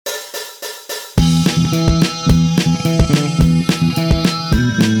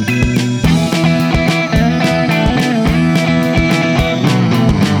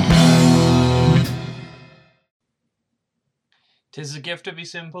'Tis a gift to be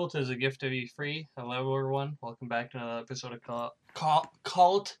simple, 'tis a gift to be free. Hello, everyone. Welcome back to another episode of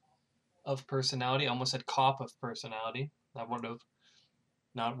Cult of Personality. I almost said Cop of Personality. That would have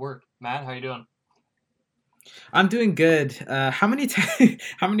not worked. Matt, how you doing? I'm doing good. How many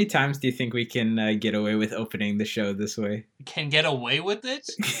times do you think we can get away with opening the show this way? Can get away with it?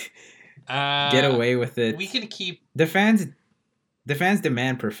 Get away with it. We can keep... The fans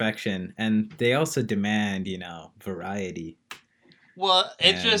demand perfection, and they also demand, variety. Well,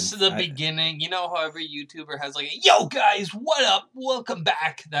 it's just the beginning. You know how every YouTuber has like, yo guys, what up? Welcome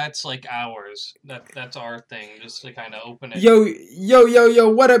back. That's like ours. That's our thing. Just to kind of open it. Yo,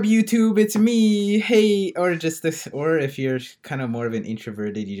 what up YouTube? It's me. Hey, or just this, or if you're kind of more of an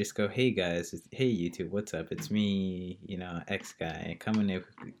introverted, you just go, hey guys, hey YouTube, what's up? It's me, X guy coming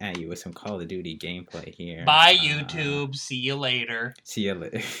at you with some Call of Duty gameplay here. Bye YouTube. See you later. See you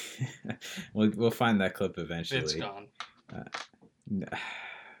later. We'll find that clip eventually. It's gone.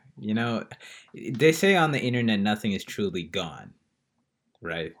 They say on the internet nothing is truly gone,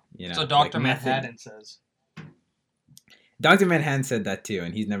 right? So Dr. Manhattan says. Dr. Manhattan said that too,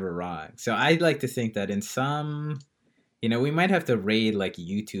 and he's never wrong. So I'd like to think that in some, we might have to raid like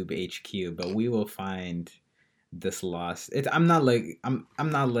YouTube HQ, but we will find this lost. I'm not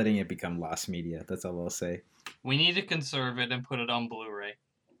letting it become lost media. That's all I'll say. We need to conserve it and put it on Blu-ray.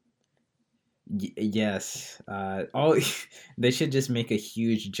 Yes. They should just make a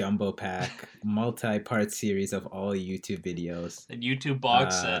huge jumbo pack, multi-part series of all YouTube videos. The YouTube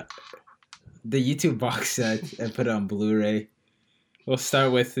box set. The YouTube box set and put it on Blu-ray. We'll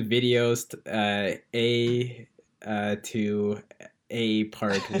start with the videos A to A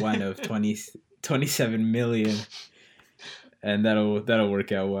part 1 of 27 million. And that'll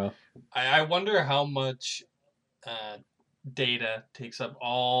work out well. I wonder how much data takes up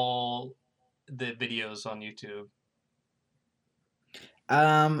all the videos on YouTube.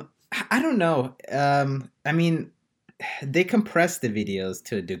 I don't know. I mean, they compress the videos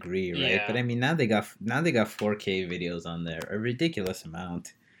to a degree, right? Yeah. But I mean, now they got 4K videos on there, a ridiculous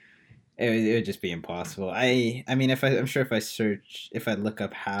amount. It would just be impossible. I'm sure if I look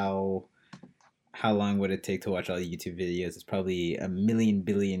up how long would it take to watch all the YouTube videos, it's probably a million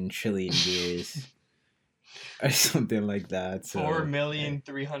billion trillion years. Or something like that. So,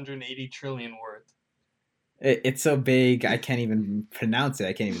 4,380,000,000,000,000 worth. It's so big, I can't even pronounce it.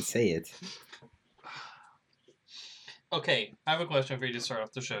 I can't even say it. Okay, I have a question for you to start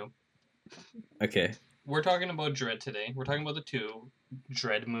off the show. Okay. We're talking about Dredd today. We're talking about the two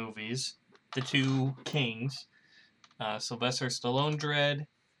Dredd movies. The two kings. Sylvester Stallone Dredd,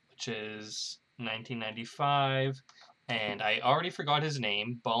 which is 1995. And I already forgot his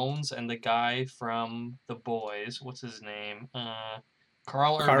name. Bones and the guy from The Boys. What's his name?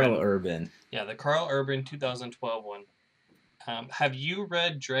 Carl Urban. Carl Urban. Yeah, the Carl Urban 2012 one. Have you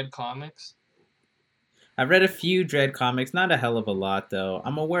read Dredd comics? I've read a few Dredd comics. Not a hell of a lot, though.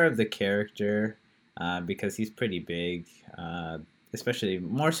 I'm aware of the character because he's pretty big. Especially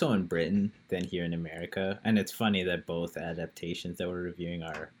more so in Britain than here in America. And it's funny that both adaptations that we're reviewing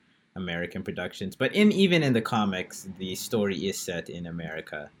are American productions, but even in the comics, the story is set in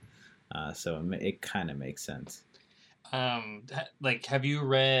America, so it kind of makes sense. Have you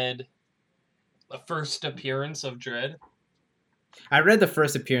read the first appearance of Dredd? I read the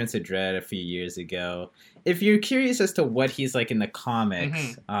first appearance of Dredd a few years ago. If you're curious as to what he's like in the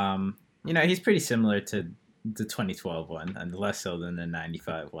comics, he's pretty similar to the 2012 one, and less so than the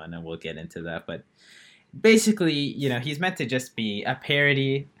 95 one, and we'll get into that. But basically, he's meant to just be a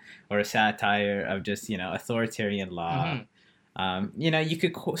parody or a satire of just, authoritarian law. You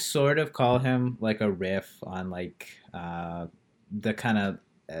could sort of call him like a riff on like the kind of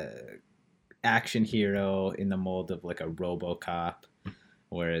action hero in the mold of like a RoboCop,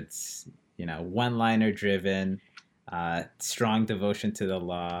 where it's, one-liner driven, strong devotion to the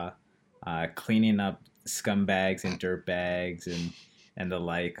law, cleaning up scumbags and dirtbags and the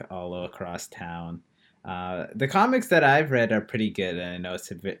like all across town. The comics that I've read are pretty good, and I know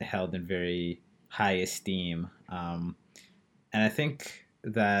it's held in very high esteem. And I think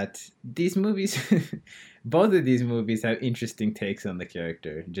that these movies, both of these movies have interesting takes on the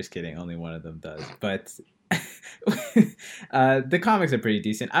character. Just kidding, only one of them does. But the comics are pretty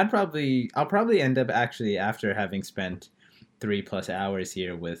decent. I'll probably end up actually, after having spent 3+ hours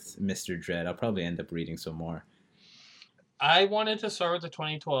here with Mr. Dredd, I'll probably end up reading some more. I wanted to start with the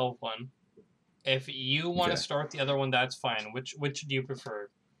 2012 one. If you want to start the other one, that's fine. Which do you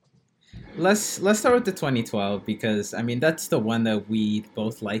prefer? Let's start with the 2012 because that's the one that we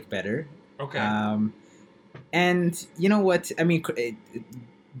both like better. Okay. And you know what?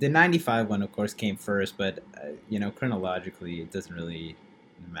 the 95 one, of course, came first, but, chronologically, it doesn't really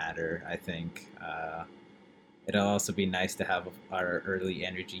matter, I think. It'll also be nice to have our early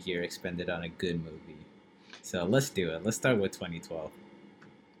energy here expended on a good movie. So let's do it. Let's start with 2012.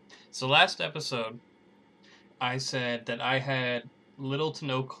 So last episode, I said that I had little to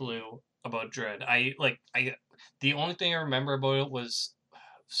no clue about Dread. The only thing I remember about it was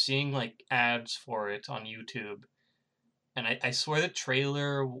seeing like ads for it on YouTube, and I swear the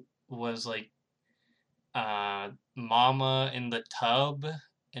trailer was like Mama in the tub,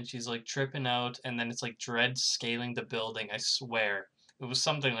 and she's like tripping out, and then it's like Dread scaling the building. I swear it was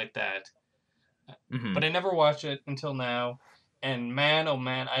something like that. Mm-hmm. But I never watched it until now, and man, oh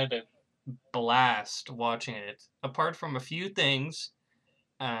man, I had a blast watching it. Apart from a few things,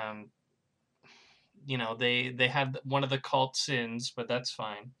 they had one of the cult sins, but that's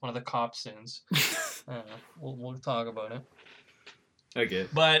fine. One of the cop sins. We'll talk about it. Okay.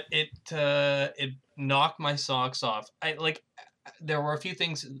 But it knocked my socks off. There were a few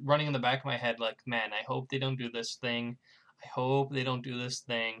things running in the back of my head, like, man, I hope they don't do this thing. I hope they don't do this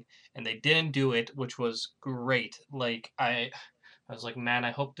thing. And they didn't do it, which was great. Like, I was like, man,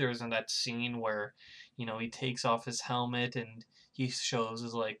 I hope there isn't that scene where, he takes off his helmet and he shows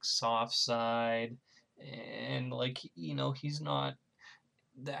his, like, soft side. And, like, he's not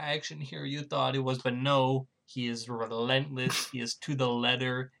the action hero you thought it was. But no, he is relentless. He is to the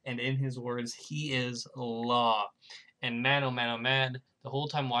letter. And in his words, he is law. And man, oh man, oh man, the whole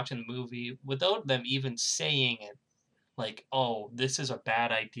time watching the movie, without them even saying it, like, oh, this is a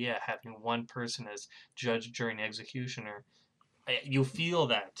bad idea, having one person as judge, jury, and executioner. You feel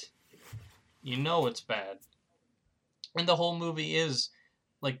that. You know it's bad. And the whole movie is,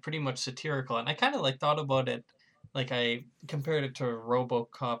 like, pretty much satirical. And I kind of, like, thought about it, like, I compared it to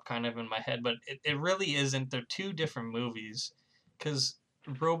RoboCop kind of in my head, but it really isn't. They're two different movies. Because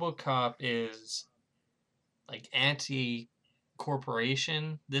RoboCop is like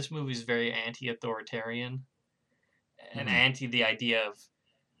anti-corporation. This movie's very anti-authoritarian and anti the idea of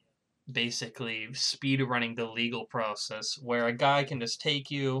basically speed running the legal process, where a guy can just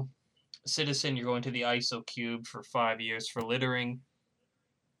take you, citizen, you're going to the ISO cube for 5 years for littering,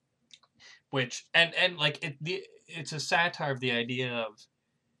 which and like it's a satire of the idea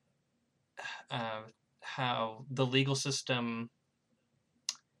of how the legal system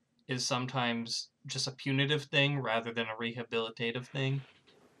is sometimes just a punitive thing rather than a rehabilitative thing.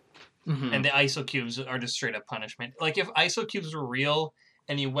 Mm-hmm. And the ISO cubes are just straight up punishment. Like, if ISO cubes were real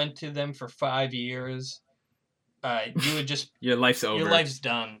and you went to them for 5 years, you would just your life's over. Your life's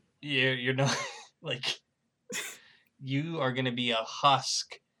done. You're not like you are gonna be a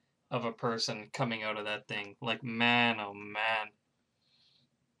husk of a person coming out of that thing. Like, man, oh man.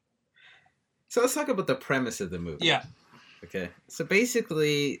 So let's talk about the premise of the movie. Yeah. Okay. So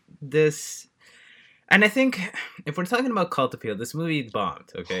basically, this, and I think if we're talking about cult appeal, this movie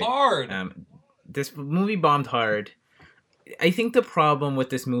bombed. Okay. Hard. This movie bombed hard. I think the problem with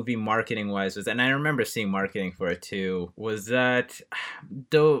this movie, marketing wise, was, and I remember seeing marketing for it too, was that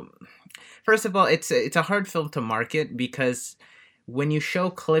though, first of all, it's a hard film to market because when you show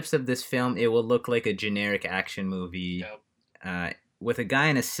clips of this film, it will look like a generic action movie. Yep. With a guy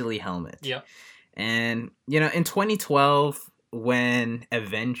in a silly helmet. Yep. And, in 2012, when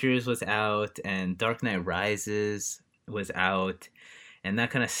Avengers was out and Dark Knight Rises was out, and that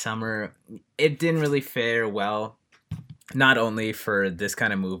kind of summer, it didn't really fare well, not only for this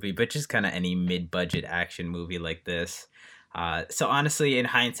kind of movie, but just kind of any mid-budget action movie like this. So honestly, in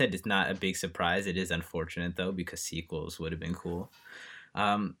hindsight, it's not a big surprise. It is unfortunate, though, because sequels would have been cool.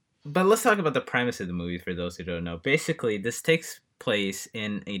 But let's talk about the premise of the movie for those who don't know. Basically, this takes place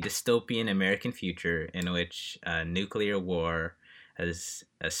in a dystopian American future in which nuclear war has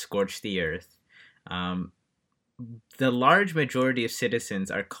scorched the earth. The large majority of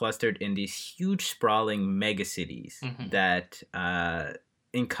citizens are clustered in these huge sprawling megacities mm-hmm. that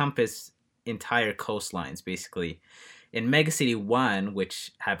encompass entire coastlines, basically. In Megacity 1,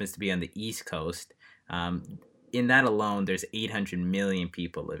 which happens to be on the East Coast, in that alone, there's 800 million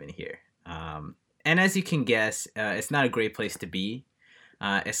people living here. And as you can guess, it's not a great place to be.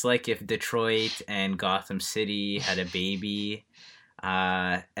 It's like if Detroit and Gotham City had a baby,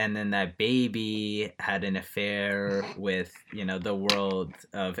 and then that baby had an affair with, the world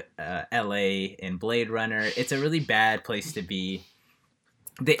of LA in Blade Runner. It's a really bad place to be.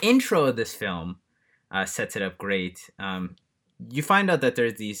 The intro of this film sets it up great. You find out that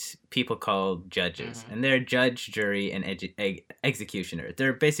there's these people called judges, mm-hmm. and they're judge, jury, and executioner.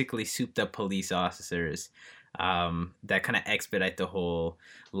 They're basically souped-up police officers that kind of expedite the whole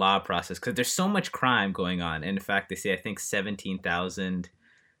law process because there's so much crime going on. And in fact, they say, I think 17,000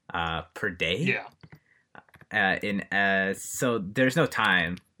 per day. Yeah. So there's no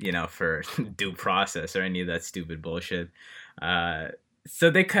time, for due process or any of that stupid bullshit. So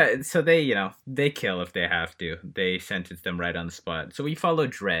they they kill if they have to. They sentence them right on the spot. So we follow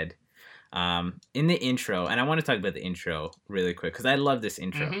Dredd. In the intro, and I want to talk about the intro really quick because I love this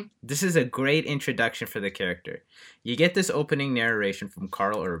intro. Mm-hmm. This is a great introduction for the character. You get this opening narration from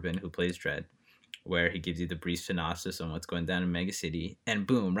Carl Urban, who plays Dredd, where he gives you the brief synopsis on what's going down in Mega City, and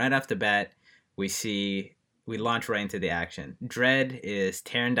boom, right off the bat, we launch right into the action. Dredd is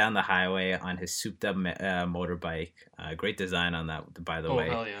tearing down the highway on his souped up motorbike. Great design on that, by the way.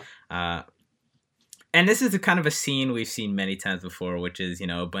 Oh, hell yeah. And this is a kind of a scene we've seen many times before, which is,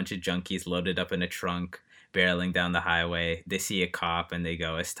 a bunch of junkies loaded up in a trunk, barreling down the highway. They see a cop and they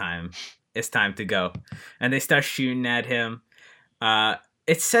go, it's time to go. And they start shooting at him.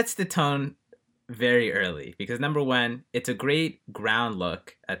 It sets the tone very early because, number one, it's a great ground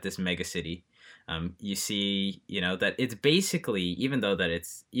look at this mega city. You see, that it's basically, even though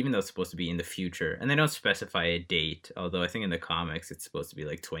it's supposed to be in the future, and they don't specify a date, although I think in the comics it's supposed to be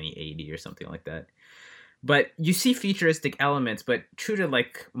like 2080 or something like that. But you see futuristic elements, but true to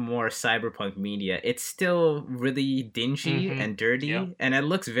like more cyberpunk media, it's still really dingy and dirty, and it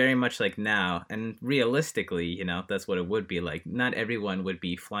looks very much like now. And realistically, that's what it would be like. Not everyone would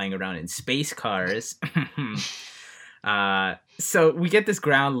be flying around in space cars. So we get this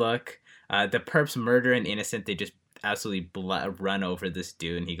ground look. The perps murder an innocent. They just absolutely run over this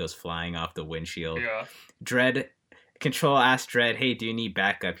dude, and he goes flying off the windshield. Yeah. Control asks Dredd, hey, do you need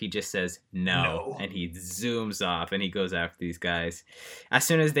backup? He just says no, and he zooms off, and he goes after these guys. As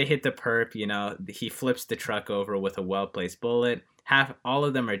soon as they hit the perp, he flips the truck over with a well-placed bullet. All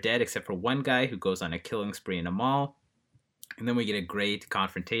of them are dead except for one guy who goes on a killing spree in a mall. And then we get a great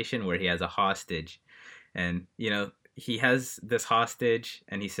confrontation where he has a hostage. And, he has this hostage,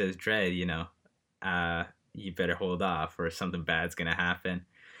 and he says, Dredd, you better hold off or something bad's going to happen.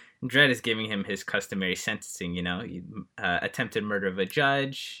 Dredd is giving him his customary sentencing, attempted murder of a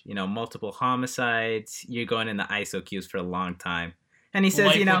judge, multiple homicides. You're going in the ISO cubes for a long time. And he says,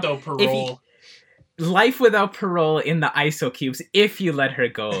 life without parole. Life without parole in the ISO cubes if you let her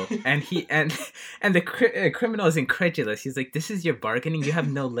go. And the criminal is incredulous. He's like, this is your bargaining? You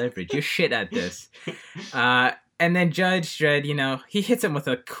have no leverage. You're shit at this. And then Judge Dredd, he hits him with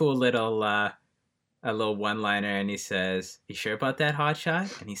a cool little one-liner, and he says, you sure about that,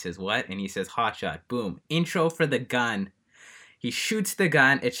 hotshot? And he says, what? And he says, hotshot. Boom. Intro for the gun. He shoots the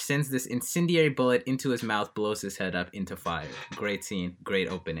gun. It sends this incendiary bullet into his mouth, blows his head up into fire. Great scene. Great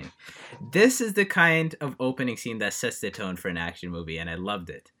opening. This is the kind of opening scene that sets the tone for an action movie, and I loved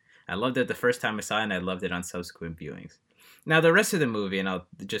it. I loved it the first time I saw it, and I loved it on subsequent viewings. Now, the rest of the movie, and I'll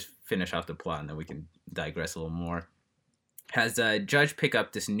just finish off the plot, and then we can digress a little more, has Judge pick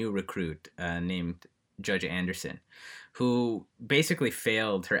up this new recruit named Judge Anderson, who basically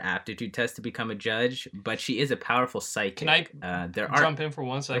failed her aptitude test to become a judge, but she is a powerful psychic. Can I jump in for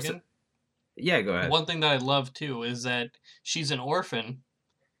 1 second? Yeah, go ahead. One thing that I love, too, is that she's an orphan.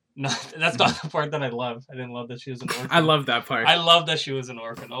 No, that's not the part that I love. I didn't love that she was an orphan. I love that part. I love that she was an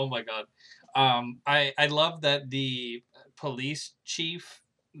orphan. Oh, my God. I love that the police chief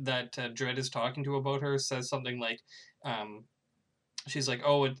that Dredd is talking to about her says something like, she's like,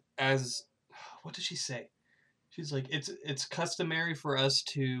 what did she say? She's like, it's customary for us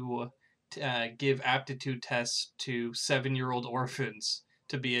to give aptitude tests to 7-year-old orphans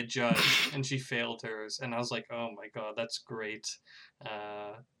to be a judge, and she failed hers. And I was like, oh my God, that's great.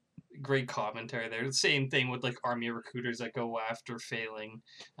 Great commentary there. The same thing with like army recruiters that go after failing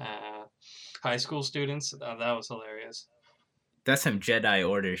high school students. That was hilarious. That's some Jedi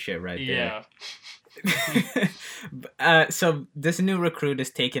Order shit right there. Yeah. So this new recruit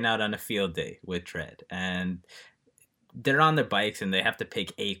is taken out on a field day with Dredd, and they're on their bikes and they have to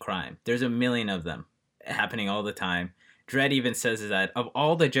pick a crime. There's a million of them happening all the time. Dredd even says that of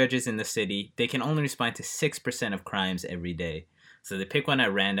all the judges in the city, they can only respond to 6% of crimes every day. So they pick one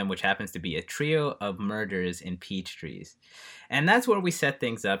at random, which happens to be a trio of murders in peach trees. And that's where we set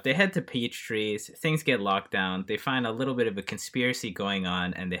things up. They head to peach trees, things get locked down, they find a little bit of a conspiracy going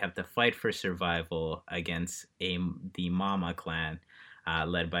on, and they have to fight for survival against the Mama clan,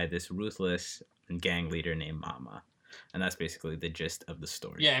 led by this ruthless gang leader named Mama. And that's basically the gist of the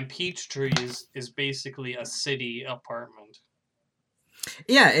story. Yeah, and Peachtree is basically a city apartment.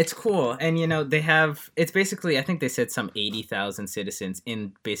 Yeah, it's cool. And, it's basically, I think they said some 80,000 citizens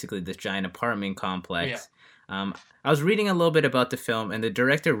in basically this giant apartment complex. I was reading a little bit about the film, and the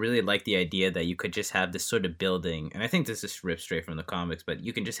director really liked the idea that you could just have this sort of building, and I think this is ripped straight from the comics, but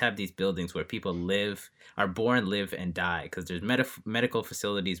you can just have these buildings where people are born, live, and die, because there's medical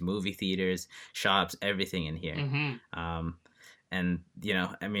facilities, movie theaters, shops, everything in here. Mm-hmm. And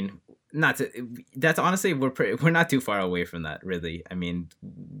I mean, that's honestly we're not too far away from that, really. I mean,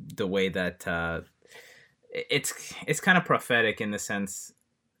 the way that it's kind of prophetic in the sense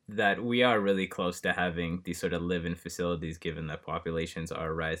that we are really close to having these sort of live-in facilities, given that populations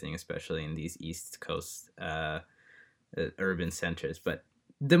are rising, especially in these East Coast urban centers. But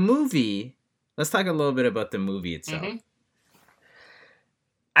the movie, let's talk a little bit about the movie itself. Mm-hmm.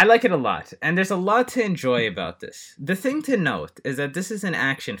 I like it a lot, and there's a lot to enjoy about this. The thing to note is that this is an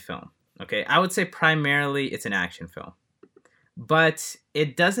action film, okay? I would say primarily it's an action film, but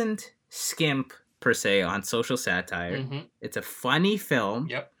it doesn't skimp, per se, on social satire. Mm-hmm. It's a funny film.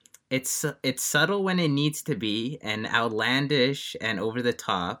 Yep. It's subtle when it needs to be, and outlandish and over the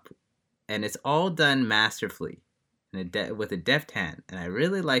top, and it's all done masterfully with a deft hand, and I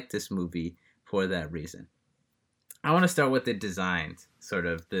really like this movie for that reason. I want to start with the designs, sort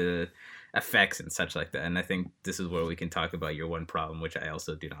of the effects and such like that, and I think this is where we can talk about your one problem, which I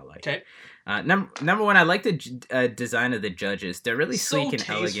also do not like. Okay. Number one, I like the design of the judges. They're really sleek and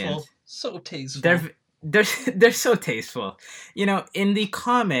elegant. So tasteful. They're so tasteful. In the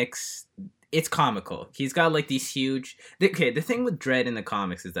comics, it's comical. He's got like these huge... Okay, the thing with Dredd in the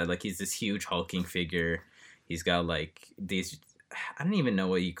comics is that like he's this huge hulking figure. He's got like these... I don't even know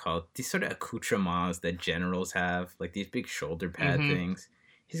what you call it. These sort of accoutrements that generals have. Like these big shoulder pad things.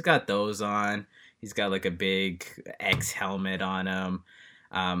 He's got those on. He's got like a big X helmet on him.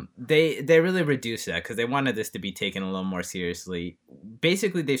 They really reduced that because they wanted this to be taken a little more seriously.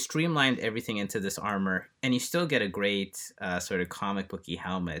 Basically, they've streamlined everything into this armor, and you still get a great sort of comic booky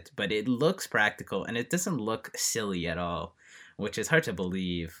helmet, but it looks practical, and it doesn't look silly at all, which is hard to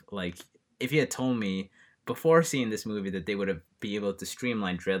believe. Like, if you had told me before seeing this movie that they would have been able to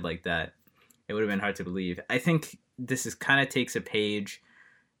streamline Dredd like that, it would have been hard to believe. I think this is kind of takes a page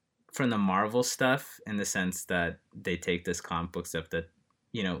from the Marvel stuff in the sense that they take this comic book stuff that,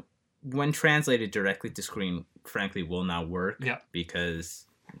 when translated directly to screen, frankly, will not work because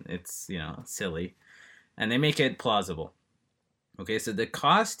it's, silly. And they make it plausible. Okay, so the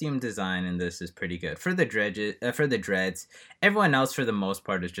costume design in this is pretty good. For the Dreads, everyone else, for the most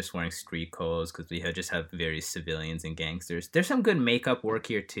part, is just wearing street clothes because we just have various civilians and gangsters. There's some good makeup work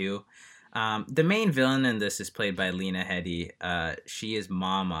here, too. The main villain in this is played by Lena Headey. She is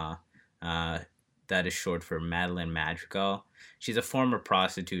Mama. That is short for Madeline Madrigal. She's a former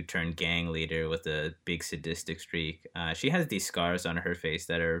prostitute turned gang leader with a big sadistic streak. She has these scars on her face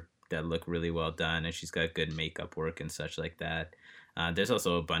that look really well done, and she's got good makeup work and such like that. There's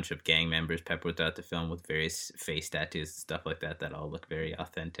also a bunch of gang members peppered throughout the film with various face tattoos and stuff like that all look very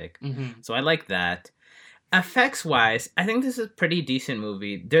authentic. Mm-hmm. So I like that. Effects-wise, I think this is a pretty decent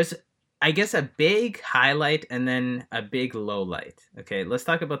movie. There's, I guess, a big highlight and then a big low light. Okay, let's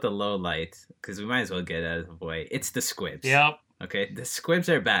talk about the low light, because we might as well get it out of the way. It's the squibs. Yep. Okay, the squibs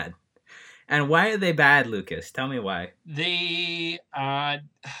are bad. And why are they bad, Lucas? Tell me why.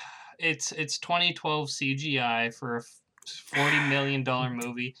 It's 2012 CGI for a $40 million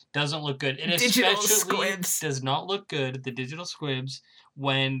movie. Doesn't look good. It digital especially squibs does not look good, the digital squibs,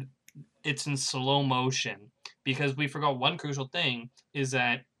 when it's in slow motion. Because we forgot one crucial thing, is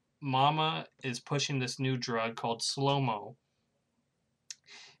that Mama is pushing this new drug called Slow-Mo.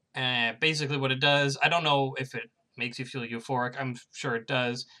 And basically what it does, I don't know if it makes you feel euphoric. I'm sure it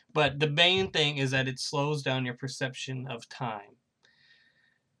does. But the main thing is that it slows down your perception of time.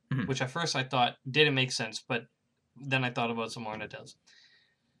 Mm-hmm. Which at first I thought didn't make sense, but then I thought about it some more and it does.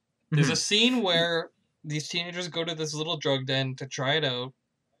 Mm-hmm. There's a scene where these teenagers go to this little drug den to try it out.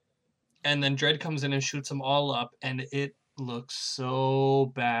 And then Dredd comes in and shoots them all up. And it looks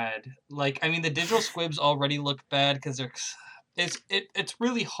so bad. Like, I mean, the digital squibs already look bad because it's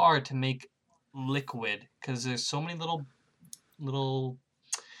really hard to make liquid because there's so many little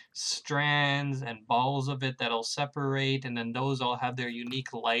strands and balls of it that'll separate, and then those all have their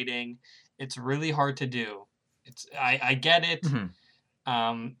unique lighting. It's really hard to do. I get it.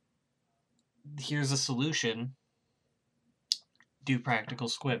 Mm-hmm. Here's a solution. Do practical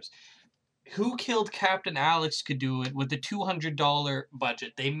squibs. Who Killed Captain Alex could do it with a $200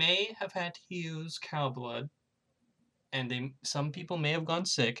 budget. They may have had to use cow blood, and some people may have gone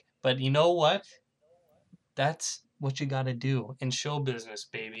sick, but you know what? That's what you gotta do in show business,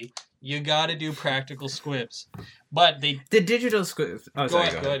 baby. You gotta do practical squibs. But the digital squibs... Oh, sorry,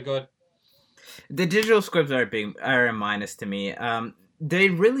 go ahead. Go ahead. The digital squibs are a minus to me. They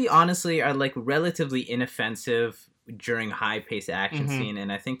really honestly are like relatively inoffensive during high-paced action Mm-hmm. scene,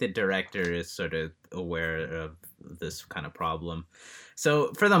 and I think the director is sort of aware of this kind of problem.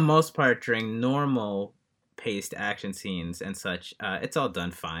 So for the most part, during normal paced action scenes and such, it's all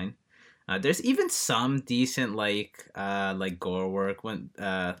done fine. There's even some decent like gore work when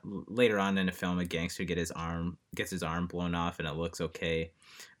later on in the film a gangster gets his arm blown off and it looks okay.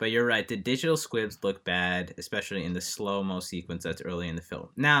 But you're right, the digital squibs look bad, especially in the slow mo sequence that's early in the film.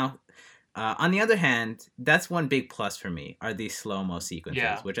 Now, on the other hand, that's one big plus for me are these slow mo sequences,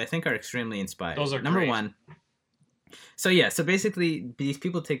 Yeah. which I think are extremely inspiring. Those are Number great. one. So basically these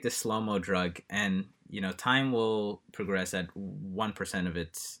people take this slow mo drug, and time will progress at 1% of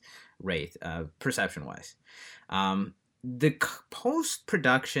its rate, perception wise. The post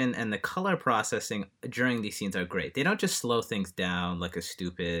production and the color processing during these scenes are great. They don't just slow things down like a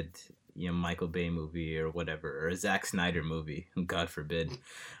stupid Michael Bay movie or whatever, or a Zack Snyder movie, God forbid.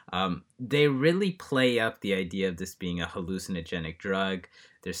 They really play up the idea of this being a hallucinogenic drug.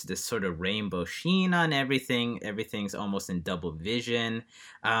 There's this sort of rainbow sheen on everything. Everything's almost in double vision.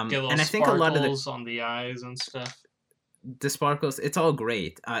 And I think a lot of on the eyes and stuff. The sparkles, it's all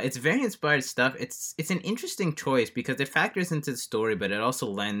great. It's very inspired stuff. It's an interesting choice because it factors into the story, but it also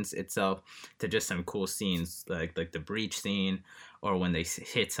lends itself to just some cool scenes, like the breach scene, or when they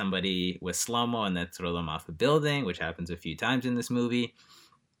hit somebody with slow-mo and then throw them off a building, which happens a few times in this movie.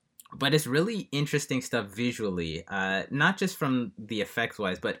 But it's really interesting stuff visually, not just from the effects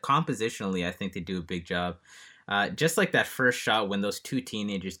wise, but compositionally. I think they do a big job. Just like that first shot when those two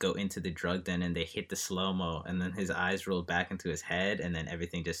teenagers go into the drug den and they hit the slow mo, and then his eyes roll back into his head, and then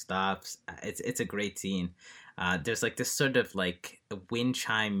everything just stops. It's a great scene. There's like this sort of like wind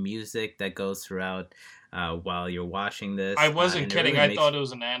chime music that goes throughout while you're watching this. I wasn't kidding. Really I thought it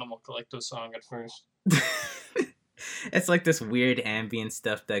was an Animal Collective song at first. It's like this weird ambient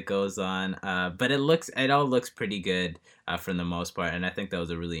stuff that goes on, but it all looks pretty good for the most part, and I think that was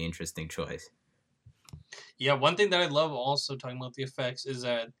a really interesting choice. Yeah, one thing that I love also talking about the effects is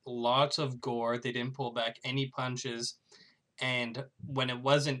that lots of gore. They didn't pull back any punches, and when it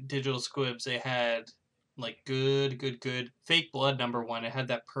wasn't digital squibs, they had like good fake blood. Number one, it had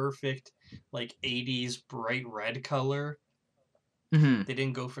that perfect like 80s bright red color. Mm-hmm. They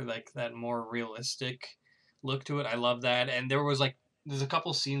didn't go for like that more realistic look to it. I love that. And there's a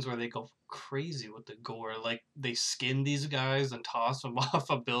couple scenes where they go crazy with the gore. Like they skin these guys and toss them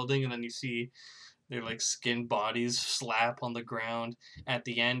off a building, and then you see their like skinned bodies slap on the ground. At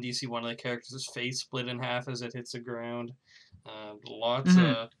the end, you see one of the characters' face split in half as it hits the ground.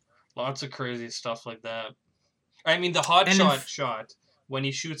 Lots of crazy stuff like that. I mean, the hot shot when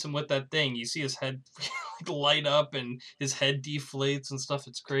he shoots him with that thing, you see his head light up and his head deflates and stuff.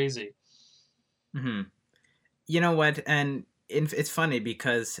 It's crazy. Mm-hmm. You know what? And it's funny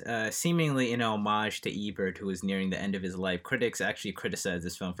because seemingly in homage to Ebert, who was nearing the end of his life, critics actually criticized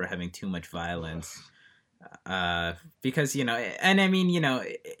this film for having too much violence. Because and I mean,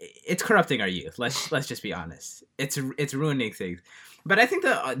 it's corrupting our youth. Let's just be honest. It's ruining things. But I think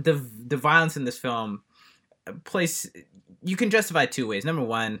the violence in this film you can justify two ways. Number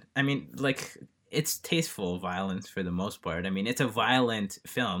one, I mean, like, it's tasteful violence for the most part. I mean, it's a violent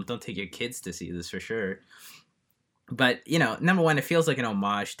film. Don't take your kids to see this for sure. But, number one, it feels like an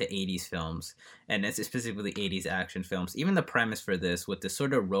homage to 80s films, and it's specifically 80s action films. Even the premise for this, with the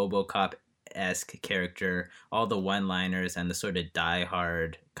sort of RoboCop-esque character, all the one-liners, and the sort of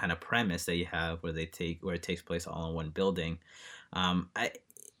die-hard kind of premise that you have where it takes place all in one building,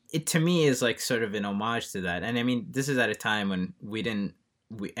 it to me is like sort of an homage to that. And I mean, this is at a time when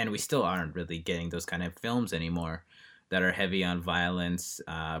we still aren't really getting those kind of films anymore that are heavy on violence,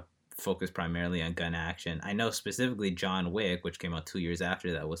 focused primarily on gun action. I know specifically John Wick, which came out 2 years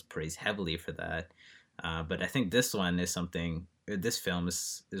after that, was praised heavily for that. But I think this film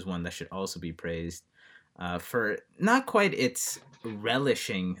is one that should also be praised for not quite its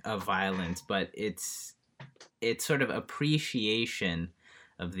relishing of violence, but its sort of appreciation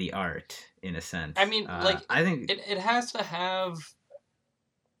of the art, in a sense. I mean, I think it has to have...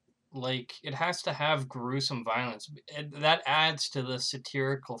 it has to have gruesome violence. That adds to the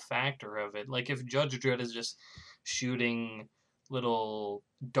satirical factor of it. Like, if Judge Dredd is just shooting little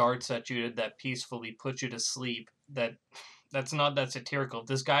darts at you that peacefully put you to sleep, that's not that satirical. If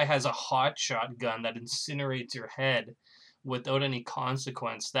this guy has a hot shotgun that incinerates your head without any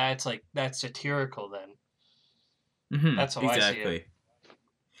consequence, that's satirical then. Mm-hmm, that's how I see it.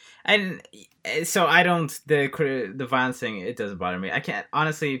 And so I don't, the violence thing, it doesn't bother me. I can't,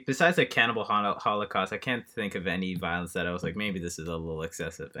 honestly, besides like Cannibal Holocaust, I can't think of any violence that I was like, maybe this is a little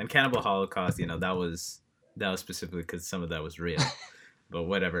excessive. And Cannibal Holocaust, that was specifically because some of that was real. but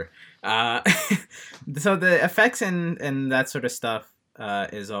whatever. So the effects and that sort of stuff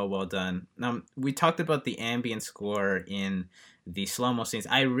is all well done. We talked about the ambient score in the slow-mo scenes.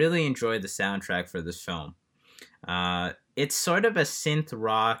 I really enjoyed the soundtrack for this film. It's sort of a synth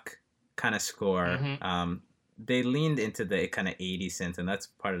rock kind of score. Mm-hmm. They leaned into the kind of 80s synth, and that's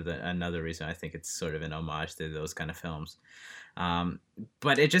part of another reason I think it's sort of an homage to those kind of films.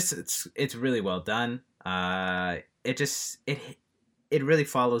 But it's really well done. It really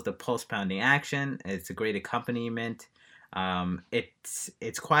follows the pulse pounding action. It's a great accompaniment.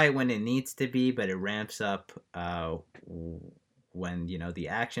 It's quiet when it needs to be, but it ramps up when the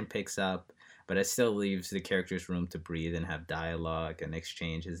action picks up. But it still leaves the characters room to breathe and have dialogue and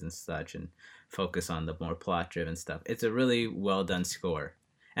exchanges and such, and focus on the more plot-driven stuff. It's a really well done score,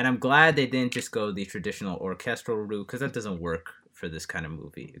 and I'm glad they didn't just go the traditional orchestral route, because that doesn't work for this kind of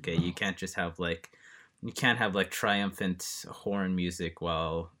movie. Okay, you can't have triumphant horn music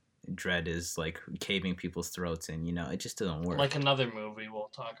while Dredd is like caving people's throats in. It just doesn't work. Like another movie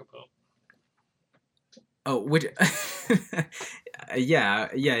we'll talk about. Oh, which, yeah.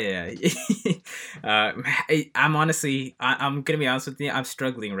 I'm honestly, I'm gonna be honest with you. I'm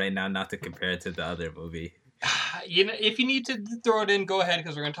struggling right now not to compare it to the other movie. If you need to throw it in, go ahead,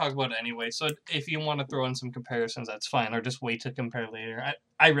 because we're gonna talk about it anyway. So if you want to throw in some comparisons, that's fine, or just wait to compare later.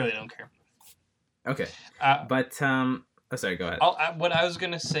 I really don't care. Okay, but sorry, go ahead. What I was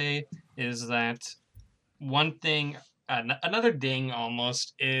gonna say is that one thing, another ding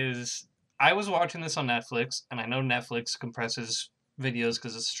almost is. I was watching this on Netflix, and I know Netflix compresses videos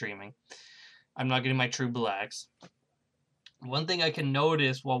because it's streaming. I'm not getting my true blacks. One thing I can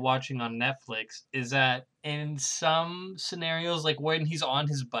notice while watching on Netflix is that in some scenarios, like when he's on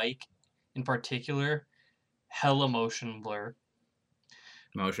his bike in particular, hella motion blur.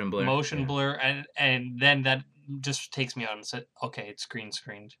 Motion blur. Motion blur, and then that just takes me out and said, okay, it's green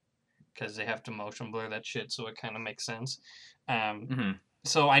screened. Because they have to motion blur that shit, so it kind of makes sense.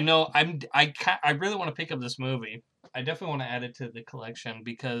 So I know I really want to pick up this movie. I definitely want to add it to the collection,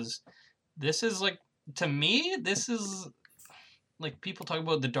 because this is like, to me, this is like, people talk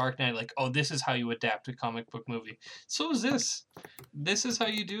about The Dark Knight, like, oh, this is how you adapt a comic book movie. So is this. This is how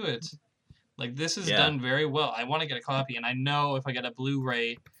you do it. Like, this is done very well. I want to get a copy, and I know if I get a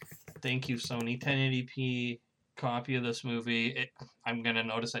Blu-ray, thank you Sony, 1080p copy of this movie, I'm gonna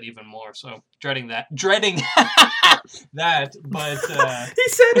notice that even more. So dreading that, but he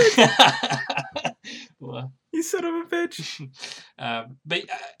said it. Well, you son of a bitch. But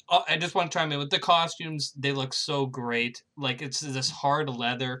I just want to chime in with the costumes. They look so great. Like, it's this hard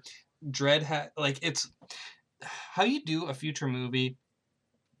leather. Dredd it's how you do a future movie.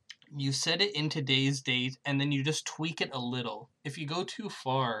 You set it in today's date, and then you just tweak it a little. If you go too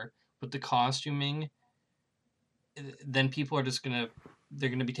far with the costuming, then people are just they're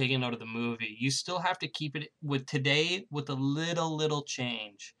gonna be taken out of the movie. You still have to keep it with today with a little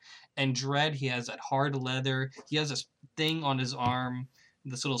change. And Dredd, he has that hard leather. He has this thing on his arm,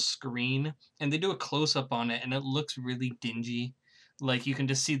 this little screen, and they do a close up on it, and it looks really dingy. Like, you can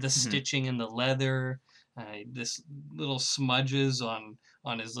just see the stitching in the leather, this little smudges on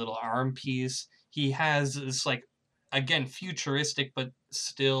his little arm piece. He has this, like, again, futuristic but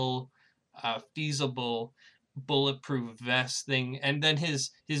still feasible bulletproof vest thing, and then his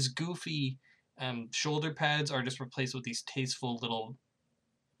goofy shoulder pads are just replaced with these tasteful little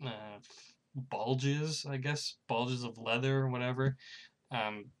bulges, I guess, bulges of leather or whatever.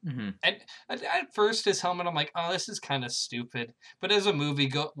 And at first, his helmet, I'm like, oh, this is kind of stupid. But as the movie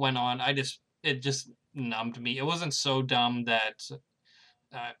went on, it just numbed me. It wasn't so dumb that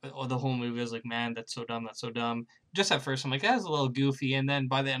the whole movie was like, man, that's so dumb. Just at first, I'm like, that's a little goofy, and then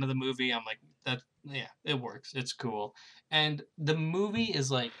by the end of the movie, I'm like, yeah, it works. It's cool. And the movie is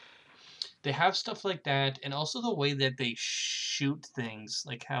like, they have stuff like that, and also the way that they shoot things,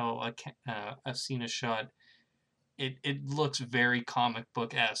 like how a scene is shot. It looks very comic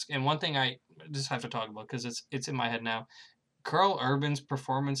book-esque. And one thing I just have to talk about, because it's in my head now, Karl Urban's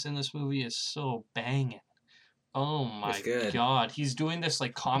performance in this movie is so banging. Oh my god. He's doing this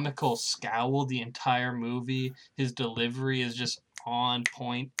like comical scowl the entire movie. His delivery is just on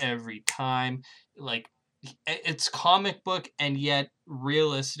point every time. Like, it's comic book and yet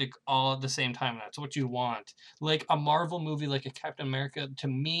realistic all at the same time. That's what you want. Like a Marvel movie, like a Captain America, to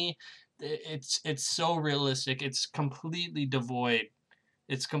me, it's so realistic. It's completely devoid.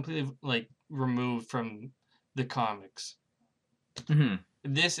 It's completely like removed from the comics.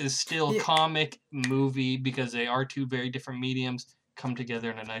 This is still comic movie, because they are two very different mediums come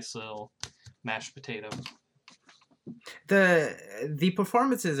together in a nice little mashed potato. The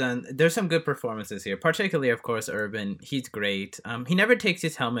performances, and there's some good performances here, particularly of course Urban. He's great. He never takes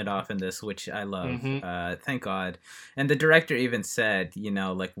his helmet off in this, which I love. Mm-hmm. Thank God. And the director even said,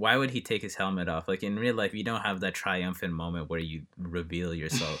 like, why would he take his helmet off? Like, in real life you don't have that triumphant moment where you reveal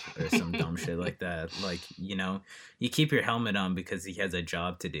yourself or some dumb shit like that. Like, you keep your helmet on because he has a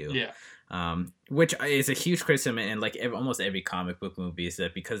job to do. Yeah. Which is a huge criticism in like almost every comic book movie, is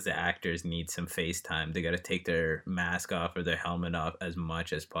that because the actors need some face time, they got to take their mask off or their helmet off as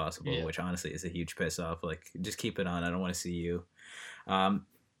much as possible. Yeah. Which honestly is a huge piss off. Like, just keep it on. I don't want to see you.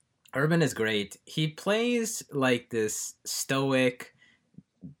 Urban is great. He plays like this stoic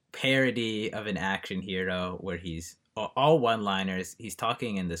parody of an action hero where he's all one-liners. He's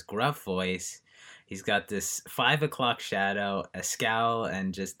talking in this gruff voice. He's got this 5 o'clock shadow, a scowl,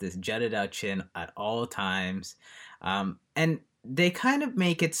 and just this jutted out chin at all times. And they kind of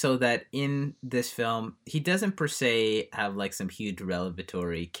make it so that in this film, he doesn't per se have like some huge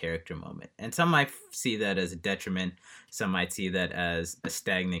revelatory character moment. And some might see that as a detriment. Some might see that as a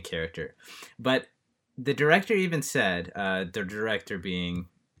stagnant character. But the director even said, the director being,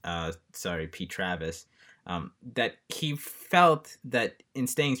 Pete Travis, that he felt that in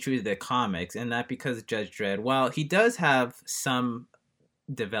staying true to the comics, and that because Judge Dredd, while he does have some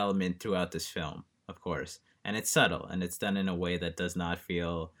development throughout this film, of course, and it's subtle and it's done in a way that does not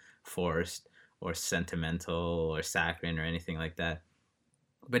feel forced or sentimental or saccharine or anything like that,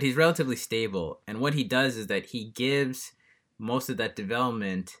 but he's relatively stable. And what he does is that he gives most of that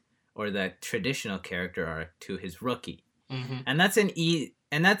development or that traditional character arc to his rookie. Mm-hmm. And that's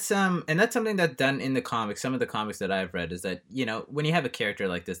and that's something that's done in the comics. Some of the comics that I've read is that, when you have a character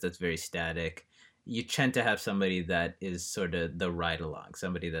like this that's very static, you tend to have somebody that is sort of the ride along,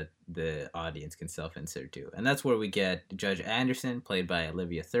 somebody that the audience can self-insert to. And that's where we get Judge Anderson, played by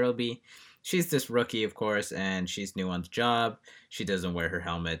Olivia Thirlby. She's this rookie, of course, and she's new on the job. She doesn't wear her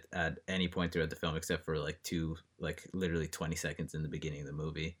helmet at any point throughout the film except for literally 20 seconds in the beginning of the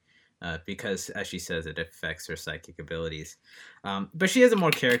movie. Because, as she says, it affects her psychic abilities. But she has a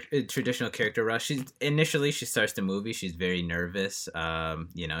more traditional character rush. She starts the movie, she's very nervous.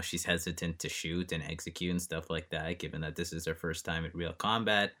 She's hesitant to shoot and execute and stuff like that, given that this is her first time in real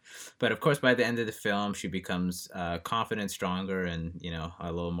combat. But, of course, by the end of the film, she becomes confident, stronger, and,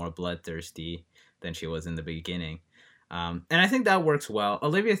 a little more bloodthirsty than she was in the beginning. And I think that works well.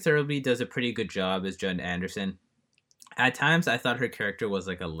 Olivia Thirlby does a pretty good job as Judge Anderson. At times, I thought her character was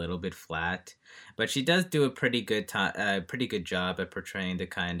like a little bit flat, but she does do a pretty good job at portraying the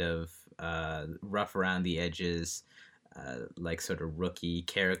kind of rough around the edges, like sort of rookie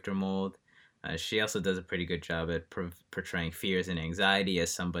character mold. She also does a pretty good job at portraying fears and anxiety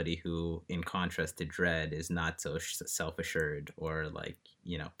as somebody who, in contrast to Dredd, is not so self-assured or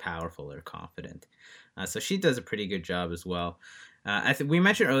powerful or confident. So she does a pretty good job as well. We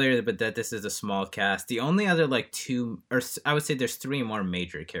mentioned earlier, but that this is a small cast. The only other two, or I would say there's 3 more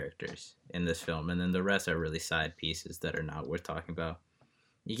major characters in this film, and then the rest are really side pieces that are not worth talking about.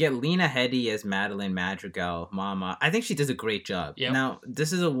 You get Lena Headey as Madeline Madrigal, Mama. I think she does a great job. Yep. Now,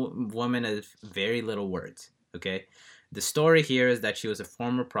 this is a woman of very little words, okay? The story here is that she was a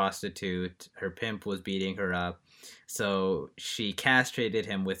former prostitute. Her pimp was beating her up. So she castrated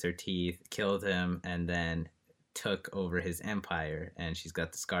him with her teeth, killed him, and then took over his empire, and she's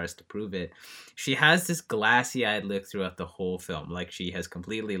got the scars to prove it. She has this glassy-eyed look throughout the whole film, like she has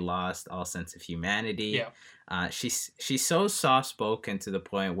completely lost all sense of humanity. Yeah. She's so soft-spoken to the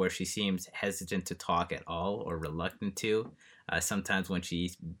point where she seems hesitant to talk at all or reluctant to. Sometimes when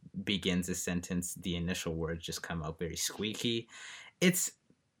she begins a sentence, the initial words just come out very squeaky. It's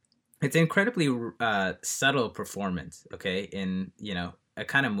incredibly subtle performance, okay, in a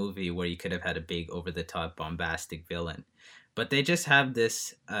kind of movie where you could have had a big over-the-top bombastic villain, but they just have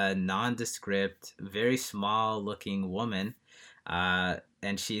this nondescript, very small-looking woman,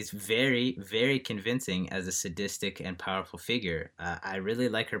 and she's very, very convincing as a sadistic and powerful figure. I really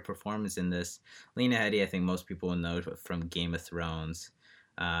like her performance in this. Lena Headey, I think most people will know from Game of Thrones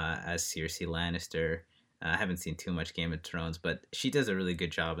as Cersei Lannister. I haven't seen too much Game of Thrones, but she does a really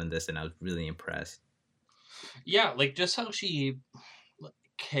good job in this, and I was really impressed. Yeah, just how she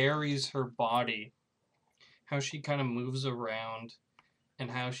carries her body, how she kind of moves around, and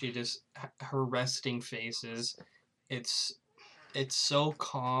how she just, her resting faces, it's so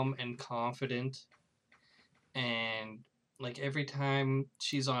calm and confident, and every time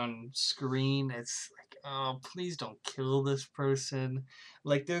she's on screen, it's like, oh, please don't kill this person.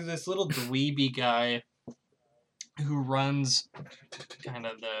 There's this little dweeby guy who runs kind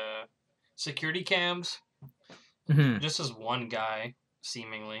of the security cams. Mm-hmm. Just as one guy.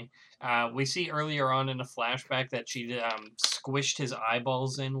 seemingly. We see earlier on in a flashback that she squished his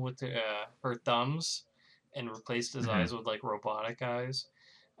eyeballs in with her thumbs and replaced his Mm-hmm. eyes with like robotic eyes.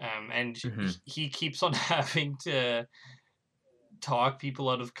 And Mm-hmm. he keeps on having to talk people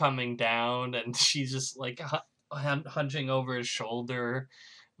out of coming down, and she's just like hunching over his shoulder.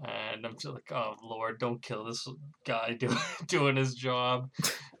 And I'm just like, oh Lord, don't kill this guy doing his job.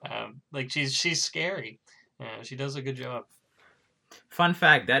 Like she's scary. She does a good job. Fun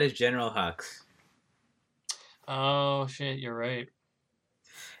fact: that is General Hux. Oh shit, you're right.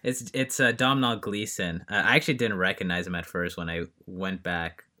 It's Domhnall Gleeson. I actually didn't recognize him at first when I went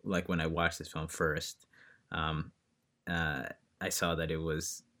back, like when I watched this film first. Um, uh, I saw that it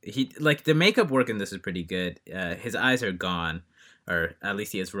was he. Like the makeup work in this is pretty good. His eyes are gone, or at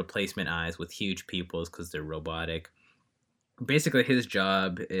least he has replacement eyes with huge pupils because they're robotic. Basically, his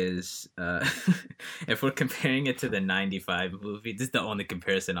job is, if we're comparing it to the 95 movie, this is the only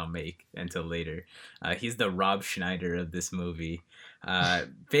comparison I'll make until later. He's the Rob Schneider of this movie.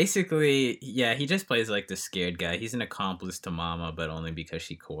 Basically, yeah, he just plays like the scared guy. He's an accomplice to Mama, but only because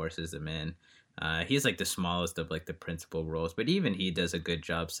she coerces him in. He's like the smallest of like the principal roles, but even he does a good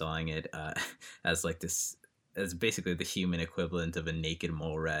job selling it as like this, as basically the human equivalent of a naked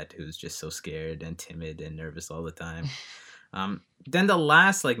mole rat who's just so scared and timid and nervous all the time. Then the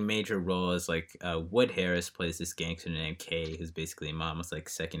last like major role is like Wood Harris plays this gangster named Kay, who's basically Mama's like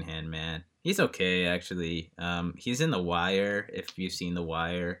secondhand man. He's okay actually. He's in The Wire, if you've seen The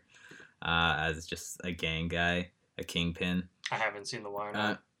Wire, as just a gang guy, a kingpin. I haven't seen The Wire.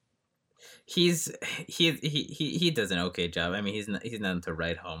 No. He does an okay job. I mean, he's nothing to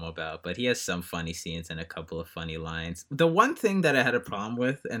write home about, but he has some funny scenes and a couple of funny lines. The one thing that I had a problem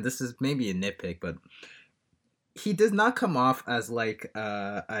with, and this is maybe a nitpick, but he does not come off as like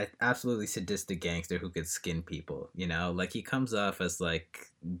an absolutely sadistic gangster who could skin people. You know, like he comes off as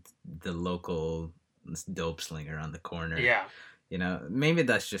like the local dope slinger on the corner. Yeah. You know, maybe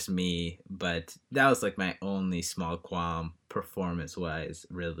that's just me, but that was like my only small qualm performance wise,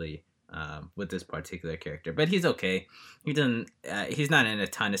 really, with this particular character. But he's okay. He doesn't. He's not in a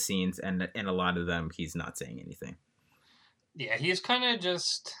ton of scenes, and in a lot of them, he's not saying anything. Yeah, he's kind of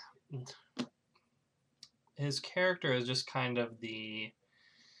just. His character is just kind of the.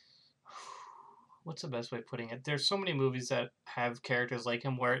 What's the best way of putting it? There's so many movies that have characters like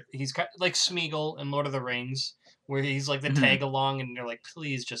him where he's like Smeagol in Lord of the Rings, where he's like the tag along, and you're like,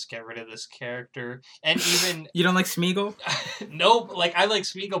 please just get rid of this character. And even you don't like Smeagol? No, like I like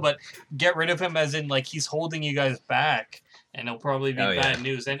Smeagol, but get rid of him as in like he's holding you guys back, and it'll probably be bad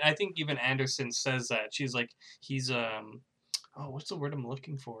news. And I think even Anderson says that. She's like, he's what's the word I'm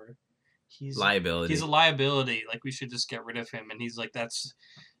looking for? He's liability. He's a liability. Like we should just get rid of him. And he's like, that's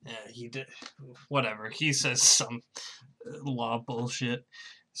he did whatever. He says some law bullshit.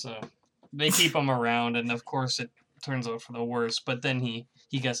 So they keep him around, and of course it turns out for the worst. But then he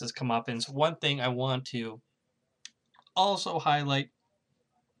gets his comeuppance. One thing I want to also highlight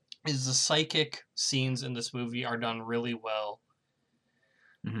is the psychic scenes in this movie are done really well.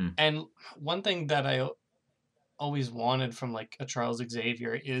 Mm-hmm. And one thing that I always wanted from like a Charles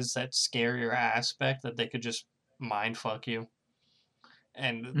Xavier is that scarier aspect that they could just mind fuck you.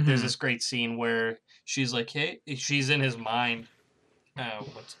 And there's this great scene where she's like, hey, she's in his mind.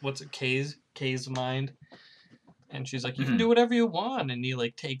 What's it? Kay's mind. And she's like, you can do whatever you want. And he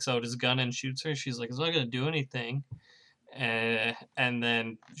like takes out his gun and shoots her. She's like, it's not gonna do anything. And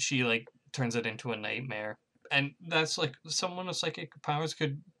then she like turns it into a nightmare. And that's like someone with psychic powers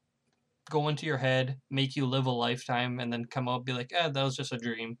could go into your head, make you live a lifetime, and then come out and be like, that was just a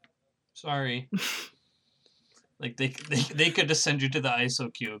dream. Sorry. Like they could just send you to the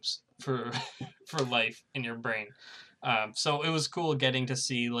ISO cubes for life in your brain. So it was cool getting to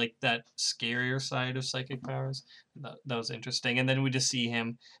see like that scarier side of psychic powers. That was interesting. And then we just see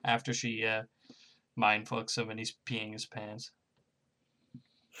him after she mind fucks him and he's peeing his pants.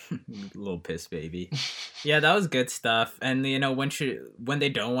 Little piss baby. Yeah, that was good stuff. And you know, when they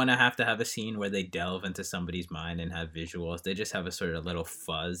don't want to have a scene where they delve into somebody's mind and have visuals, they just have a sort of little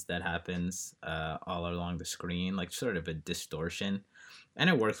fuzz that happens all along the screen, like sort of a distortion, and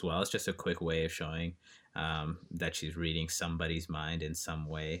it works well. It's just a quick way of showing that she's reading somebody's mind in some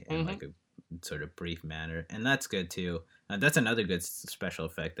way in like a sort of brief manner, and that's good too. That's another good special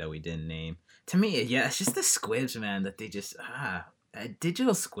effect that we didn't name. To me, yeah, it's just the squibs, man, that they just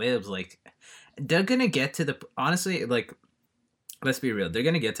digital squibs, like they're gonna get to the, honestly, like let's be real, they're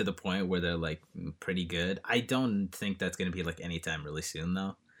gonna get to the point where they're like pretty good. I don't think that's gonna be like anytime really soon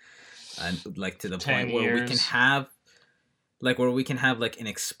though, and like to the point where we can have like where we can have like an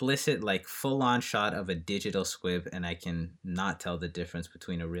explicit like full on shot of a digital squib, and I can not tell the difference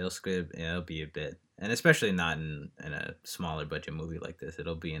between a real squib. Yeah, it'll be a bit, and especially not in a smaller budget movie like this.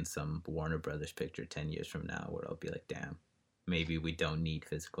 It'll be in some Warner Brothers picture 10 years from now, where I'll be like, damn, maybe we don't need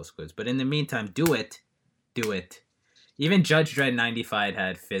physical squibs. But in the meantime, do it. Even Judge Dredd 95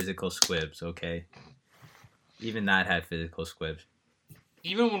 had physical squibs. Okay, even that had physical squibs.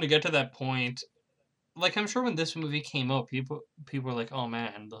 Even when we get to that point, like, I'm sure when this movie came out, people were like, "Oh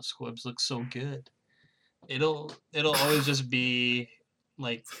man, those squibs look so good." It'll always just be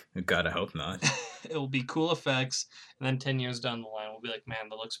like, God, I hope not. it'll be cool effects, and then 10 years down the line, we'll be like, "Man,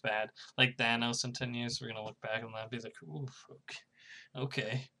 that looks bad." Like Thanos in 10 years, we're gonna look back on that and be like, "Oof,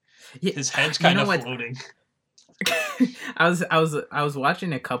 okay." Yeah, His head's kind of what? floating. I was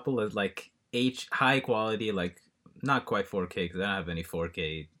watching a couple of like high quality, like not quite 4K because I don't have any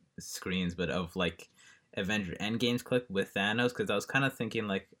 4K screens, but of like Avenger Endgame's clip with Thanos, because I was kind of thinking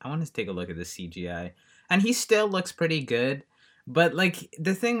like I want to take a look at the CGI, and he still looks pretty good. But like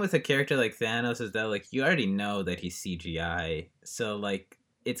the thing with a character like Thanos is that like you already know that he's CGI, so like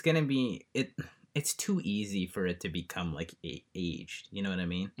it's gonna be it's too easy for it to become like aged. You know what I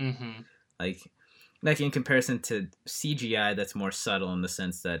mean? Mm-hmm. Like in comparison to CGI, that's more subtle in the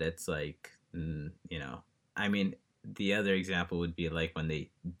sense that it's like, I mean, the other example would be like when they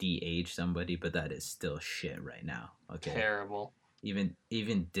de-age somebody, but that is still shit right now. Okay, Terrible.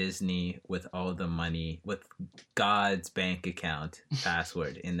 Even Disney, with all the money, with God's bank account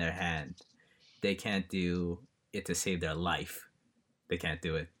password in their hand, they can't do it to save their life. They can't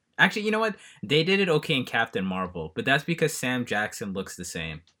do it. Actually, you know what? They did it okay in Captain Marvel, but that's because Sam Jackson looks the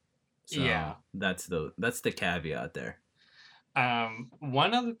same. So yeah, that's the caveat there.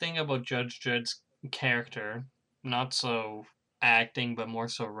 One other thing about Judge Dredd's character, not so acting but more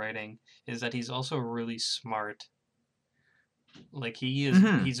so writing, is that he's also really smart. Like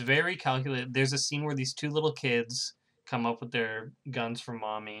he's very calculated. There's a scene where these two little kids come up with their guns for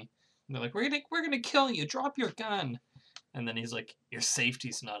mommy. And they're like, we're gonna kill you. Drop your gun. And then he's like, your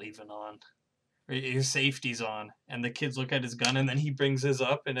safety's not even on. Or your safety's on. And the kids look at his gun, and then he brings his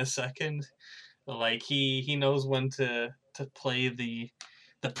up in a second. Like he knows when to play the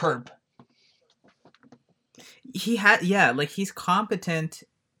perp. Like he's competent.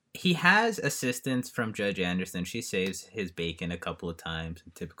 He has assistance from Judge Anderson. She saves his bacon a couple of times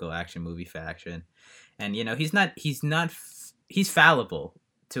in typical action movie fashion. And he's fallible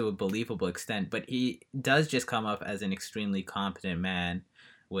to a believable extent, but he does just come up as an extremely competent man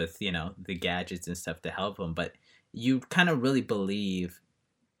with, the gadgets and stuff to help him, but you kind of really believe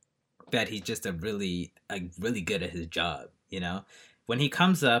that he's just really good at his job, When he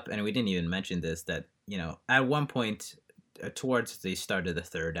comes up, and we didn't even mention this, that, at one point towards the start of the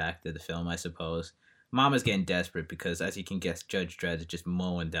third act of the film, I suppose, Mama's getting desperate because, as you can guess, Judge Dredd is just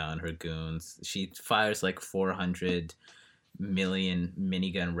mowing down her goons. She fires like 400 million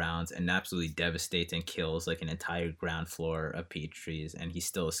minigun rounds and absolutely devastates and kills like an entire ground floor of peach trees, and he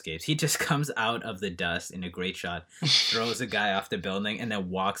still escapes. He just comes out of the dust in a great shot, throws a guy off the building, and then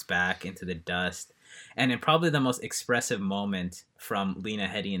walks back into the dust. And in probably the most expressive moment from Lena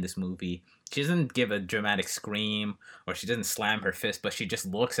Headey in this movie, she doesn't give a dramatic scream or she doesn't slam her fist, but she just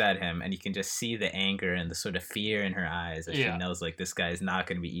looks at him, and you can just see the anger and the sort of fear in her eyes as she knows like this guy is not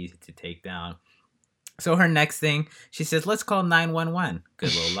going to be easy to take down. So her next thing, she says, let's call 911.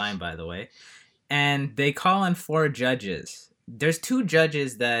 Good little line, by the way. And they call in 4 judges. There's 2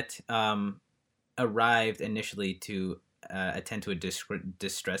 judges that arrived initially to attend to a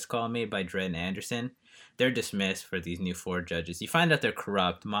distress call made by Dredd and Anderson. They're dismissed for these new 4 judges. You find out they're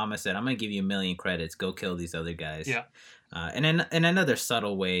corrupt. Mama said, I'm going to give you $1 million credits. Go kill these other guys. Yeah. And in another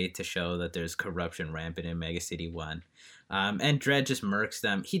subtle way to show that there's corruption rampant in Mega City 1. And Dredd just murks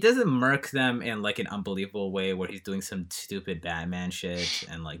them. He doesn't murk them in like an unbelievable way where he's doing some stupid Batman shit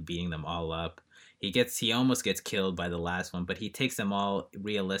and like beating them all up. He almost gets killed by the last one, but he takes them all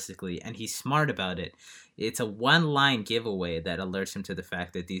realistically, and he's smart about it. It's a 1-line giveaway that alerts him to the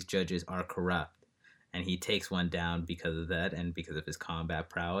fact that these judges are corrupt. And he takes one down because of that and because of his combat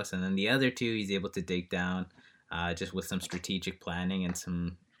prowess. And then the other 2 he's able to take down just with some strategic planning and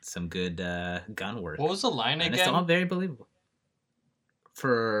some good gun work. What was the line and again? It's all very believable.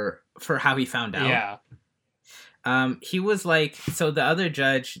 For how he found out. Yeah. He was like, so the other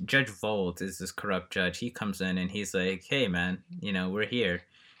Judge Volt, is this corrupt judge. He comes in and he's like, hey man, we're here.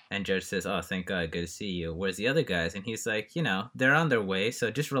 And Judge says, oh, thank God, good to see you. Where's the other guys? And he's like, they're on their way,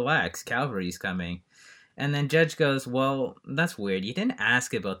 so just relax. Cavalry's coming. And then Judge goes, well, that's weird. You didn't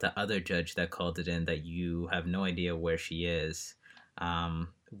ask about the other judge that called it in, that you have no idea where she is.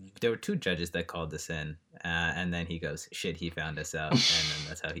 there were two judges that called this in, and then he goes, "Shit, he found us out," and then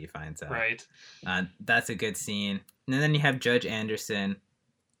that's how he finds out. Right. That's a good scene. And then you have Judge Anderson,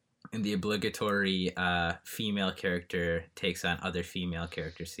 and the obligatory female character takes on other female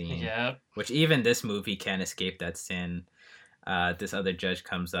character scene. Yeah. Which even this movie can't escape that sin. This other judge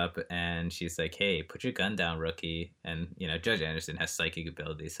comes up and she's like, "Hey, put your gun down, rookie." And Judge Anderson has psychic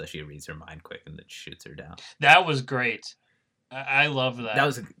abilities, so she reads her mind quick and then shoots her down. That was great. I love that. That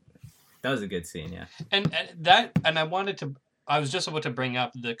was a good scene, yeah. And I was just about to bring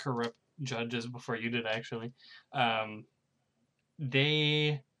up the corrupt judges before you did, actually.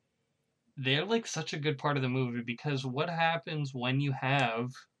 They're like such a good part of the movie, because what happens when you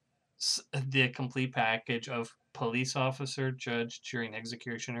have the complete package of police officer, judge, jury, and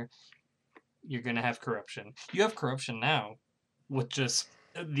executioner? You're going to have corruption. You have corruption now with just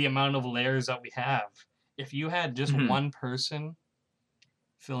the amount of layers that we have. If you had just one person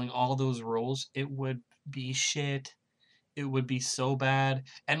filling all those roles, it would be shit. It would be so bad.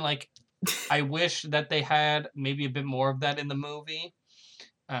 And like, I wish that they had maybe a bit more of that in the movie.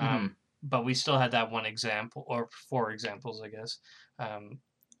 But we still had that one example, or 4 examples, I guess.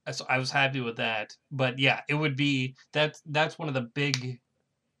 So I was happy with that. But yeah, it would be that's one of the big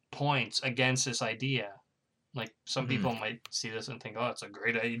points against this idea. Like, some people might see this and think, "Oh, it's a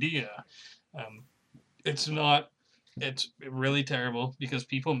great idea." It's not. It's really terrible, because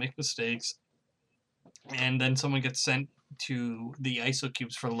people make mistakes, and then someone gets sent to the ISO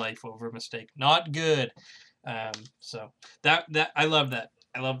cubes for life over a mistake. Not good. So that I love that.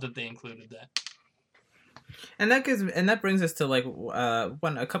 I love that they included that. And that brings us to like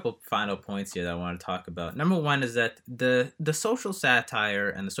a couple final points here that I want to talk about. Number one is that the social satire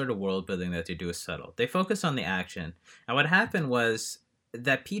and the sort of world building that they do is subtle. They focus on the action, and what happened was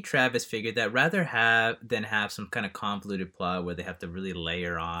that Pete Travis figured that rather than have some kind of convoluted plot where they have to really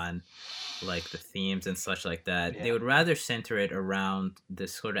layer on like the themes and such like that, they would rather center it around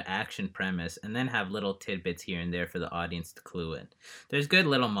this sort of action premise and then have little tidbits here and there for the audience to clue in. There's good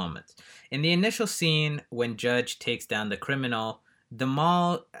little moments. In the initial scene, when Judge takes down the criminal, the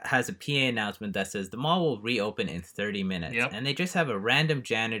mall has a PA announcement that says the mall will reopen in 30 minutes. Yep. And they just have a random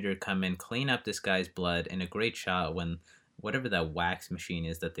janitor come in, clean up this guy's blood in a great shot when whatever that wax machine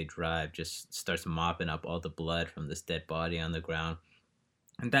is that they drive just starts mopping up all the blood from this dead body on the ground.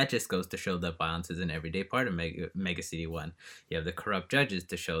 And that just goes to show that violence is an everyday part of Mega City 1. You have the corrupt judges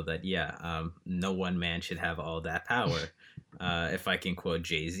to show that, no one man should have all that power, if I can quote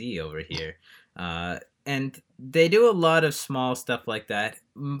Jay-Z over here. And they do a lot of small stuff like that.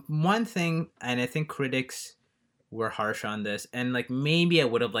 One thing, and I think critics were harsh on this, and like maybe I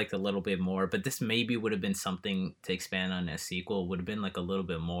would have liked a little bit more, but this maybe would have been something to expand on a sequel, would have been like a little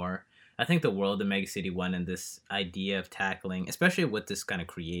bit more. I think the world of Mega City 1 and this idea of tackling, especially with this kind of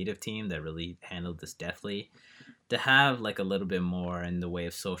creative team that really handled this deftly, to have like a little bit more in the way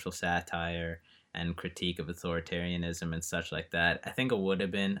of social satire and critique of authoritarianism and such like that, I think it would have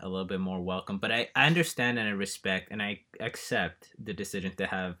been a little bit more welcome. But I understand and I respect and I accept the decision to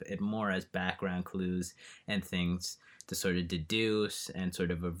have it more as background clues and things to sort of deduce and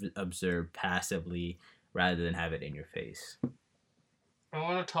sort of observe passively rather than have it in your face. I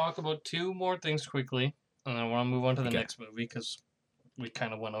want to talk about 2 more things quickly, and then I want to move on to the next movie, because we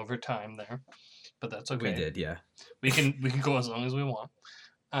kind of went over time there, but that's okay. We did, yeah. We can go as long as we want.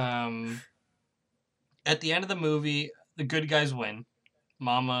 At the end of the movie, the good guys win.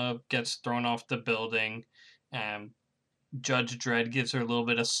 Mama gets thrown off the building. Judge Dredd gives her a little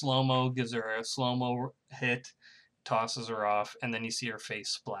bit of slow-mo, gives her a slow-mo hit, tosses her off, and then you see her face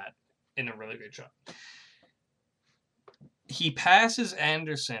splat in a really good shot. He passes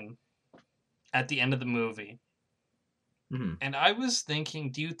Anderson at the end of the movie. Mm-hmm. And I was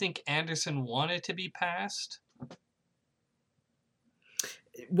thinking, do you think Anderson wanted to be passed?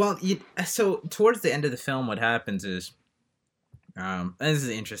 Well, so towards the end of the film, what happens is, this is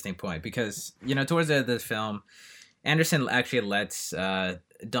an interesting point, because, towards the end of the film, Anderson actually lets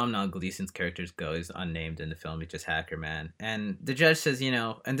Domhnall Gleeson's character go. He's unnamed in the film. He's just Hacker Man. And the judge says,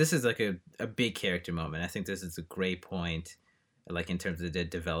 and this is like a big character moment. I think this is a great point, like in terms of the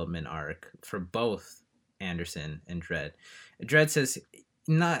development arc for both Anderson and Dredd. Dredd says,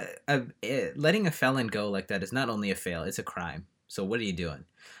 letting a felon go like that is not only a fail, it's a crime. So what are you doing?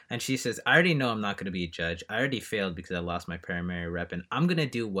 And she says, I already know I'm not going to be a judge. I already failed because I lost my primary rep, and I'm going to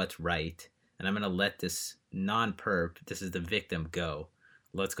do what's right. And I'm going to let this non-perp, this is the victim, go.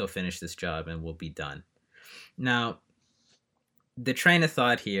 Let's go finish this job and we'll be done. Now, the train of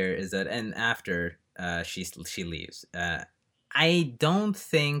thought here is that, and after she leaves, I don't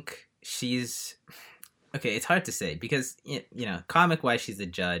think she's... okay, it's hard to say because comic wise, she's a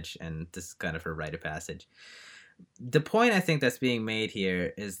judge, and this is kind of her rite of passage. The point I think that's being made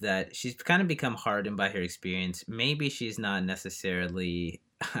here is that she's kind of become hardened by her experience. Maybe she's not necessarily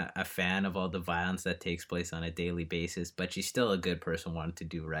a fan of all the violence that takes place on a daily basis, but she's still a good person wanting to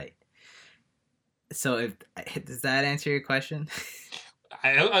do right. So, does that answer your question?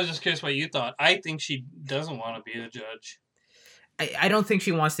 I was just curious what you thought. I think she doesn't want to be a judge. I don't think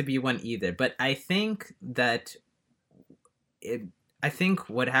she wants to be one either, but I think that I think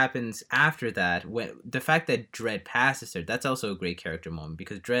what happens after that, when the fact that Dredd passes her, that's also a great character moment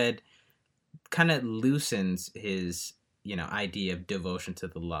because Dredd kind of loosens his, idea of devotion to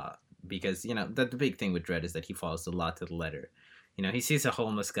the law. Because, the big thing with Dredd is that he follows the law to the letter. He sees a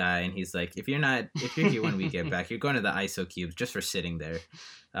homeless guy and he's like, if you're here when we get back, you're going to the ISO cubes just for sitting there.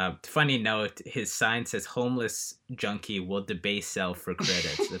 Funny note, his sign says homeless junkie will debase self for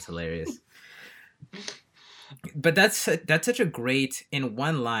credits. That's hilarious. But that's such a great, in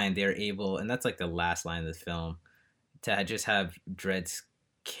one line they're able, and that's like the last line of the film, to just have Dredd's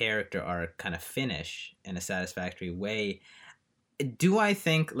character arc kind of finish in a satisfactory way. Do I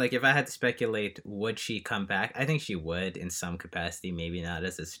think, like, if I had to speculate, would she come back? I think she would in some capacity, maybe not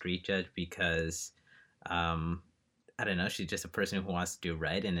as a street judge because, I don't know, she's just a person who wants to do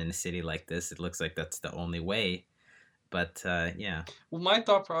right, and in a city like this, it looks like that's the only way. But, yeah. Well, my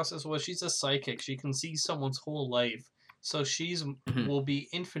thought process was she's a psychic. She can see someone's whole life. So will be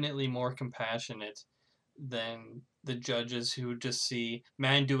infinitely more compassionate than the judges who just see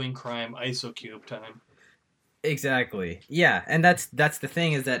man doing crime, ISO cube time. Exactly. Yeah, and that's the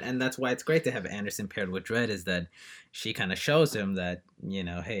thing is that, and that's why it's great to have Anderson paired with Dredd, is that she kind of shows him that,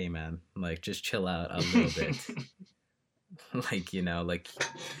 hey man, like just chill out a little bit. Like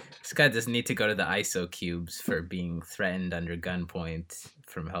this guy doesn't need to go to the ISO cubes for being threatened under gunpoint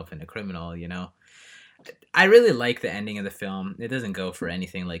from helping a criminal, I really like the ending of the film. It doesn't go for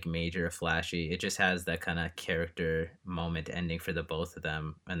anything like major or flashy. It just has that kind of character moment ending for the both of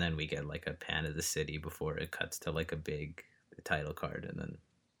them, and then we get like a pan of the city before it cuts to like a big title card, and then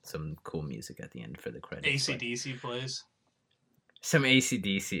some cool music at the end for the credits. AC/DC plays. Some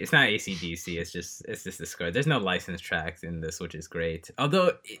AC/DC. It's not AC/DC. It's just the score. There's no licensed tracks in this, which is great.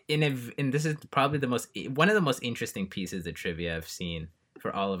 Although this is probably one of the most interesting pieces of trivia I've seen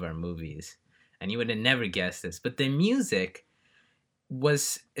for all of our movies. And you would have never guessed this, but the music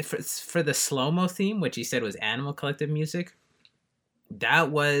was for the slow-mo theme, which he said was Animal Collective music. That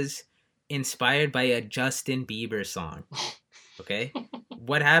was inspired by a Justin Bieber song. Okay,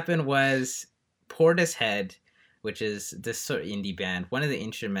 what happened was Portishead, which is this sort of indie band, one of the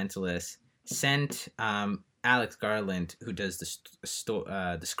instrumentalists sent Alex Garland, who does the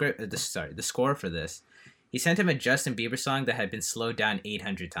score for this. He sent him a Justin Bieber song that had been slowed down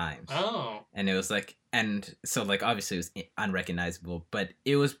 800 times. Oh. And it was like, and so like obviously it was unrecognizable, but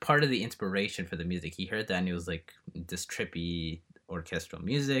it was part of the inspiration for the music. He heard that and it was like this trippy orchestral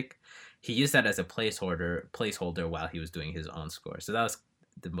music. He used that as a placeholder while he was doing his own score. So that was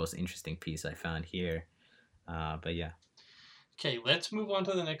the most interesting piece I found here. But yeah. Okay, let's move on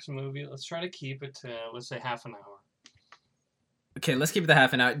to the next movie. Let's try to keep it to, let's say, half an hour. Okay, let's keep it to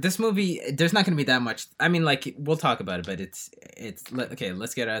half an hour. This movie, there's not going to be that much. I mean, like, we'll talk about it, but it's okay,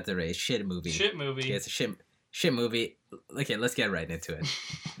 let's get out of the race. Shit movie. Okay, it's a shit movie. Okay, let's get right into it.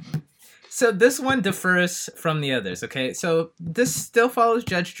 So this one differs from the others, okay? So this still follows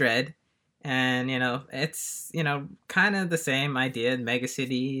Judge Dredd, and, it's, kind of the same idea. Mega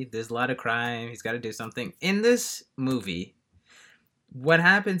city, there's a lot of crime, he's got to do something. In this movie, what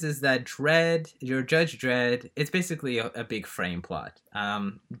happens is that your Judge Dredd, it's basically a big frame plot.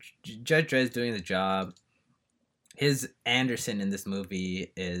 Judge Dredd's doing the job. His Anderson in this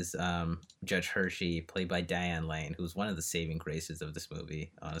movie is Judge Hershey, played by Diane Lane, who's one of the saving graces of this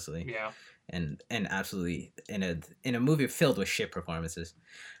movie, honestly. Yeah. And absolutely in a movie filled with shit performances.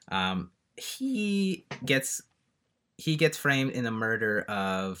 He gets framed in the murder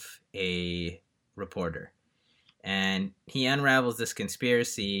of a reporter. And he unravels this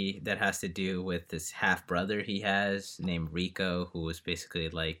conspiracy that has to do with this half-brother he has named Rico, who is basically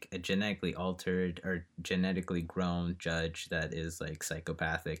like a genetically altered or genetically grown judge that is like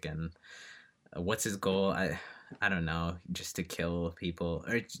psychopathic. And what's his goal? I don't know, just to kill people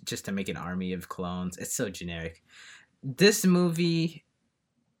or just to make an army of clones. It's so generic. This movie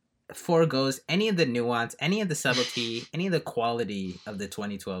foregoes any of the nuance, any of the subtlety, any of the quality of the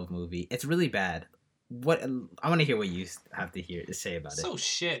 2012 movie. It's really bad. What I want to hear what you have to say about it. So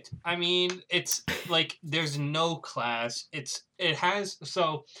shit. I mean, it's like there's no class. It has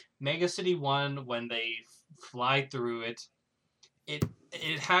so Mega City 1 when they fly through it.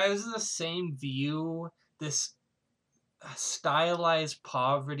 It has the same view this stylized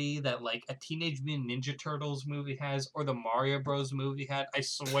poverty that like a Teenage Mutant Ninja Turtles movie has or the Mario Bros movie had. I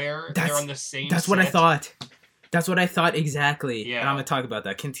swear they're on the same That's set. what I thought. That's what I thought exactly. Yeah. And I'm going to talk about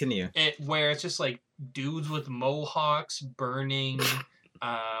that. Continue. Where it's just like dudes with mohawks burning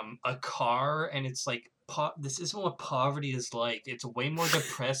a car, and it's like, this isn't what poverty is like. It's way more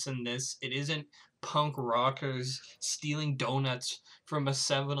depressed than this. It isn't punk rockers stealing donuts from a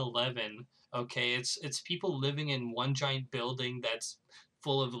 7-Eleven. Okay, it's people living in one giant building that's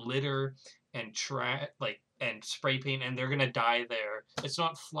full of litter and and spray paint, and they're gonna die there. It's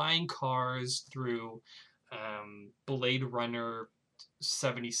not flying cars through Blade Runner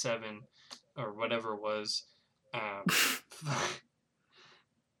 77 or whatever it was.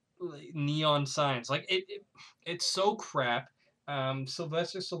 Neon signs. Like it's so crap.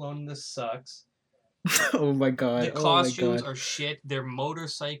 Sylvester Stallone, this sucks. Oh my god. The costumes are shit. Their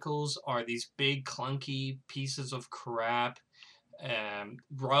motorcycles are these big clunky pieces of crap.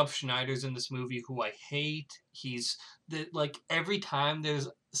 Rob Schneider's in this movie, who I hate. He's like every time there's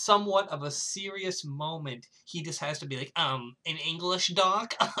somewhat of a serious moment, he just has to be like, in English,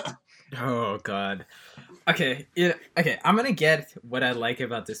 doc. Oh god. Okay, okay. I'm gonna get what I like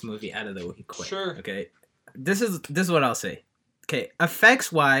about this movie out of the way quick. Sure. Okay, this is what I'll say. Okay,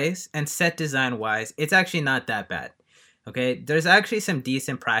 effects wise and set design wise, it's actually not that bad. Okay, there's actually some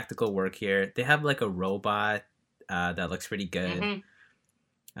decent practical work here. They have like a robot that looks pretty good.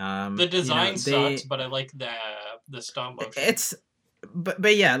 Mm-hmm. The design sucks, but I like the stop motion. It's,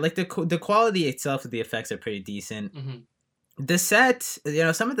 but yeah, like the quality itself of the effects are pretty decent. Mm-hmm. The set,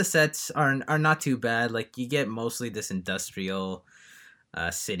 some of the sets are not too bad. Like you get mostly this industrial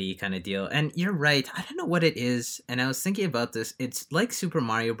city kind of deal. And you're right. I don't know what it is. And I was thinking about this. It's like Super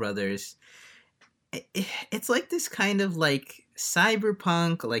Mario Brothers. It's like this kind of like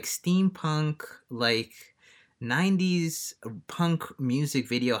cyberpunk, like steampunk, like 90s punk music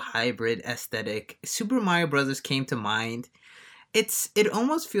video hybrid aesthetic. Super Mario Brothers came to mind. It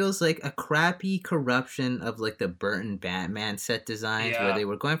almost feels like a crappy corruption of like the Burton Batman set designs, where they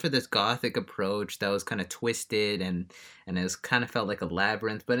were going for this gothic approach that was kind of twisted and it was kind of felt like a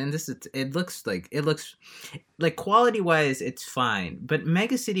labyrinth. But in this, it looks like quality wise, it's fine. But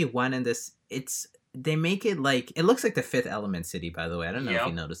Mega City 1 and this, they make it like, it looks like the Fifth Element city, by the way. I don't know if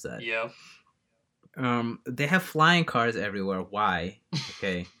you noticed that. Yeah. They have flying cars everywhere. Why?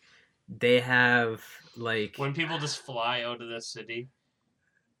 Okay. They have like when people just fly out of the city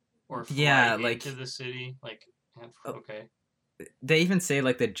or fly into the city, like okay. They even say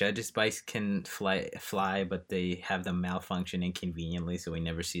like the judges' bikes can fly, but they have them malfunction inconveniently, so we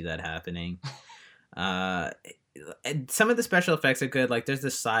never see that happening. And some of the special effects are good. Like there's the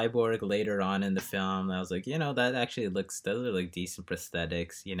cyborg later on in the film. I was like, that actually those are like decent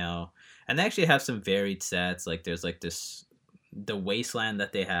prosthetics, and they actually have some varied sets. Like there's like the wasteland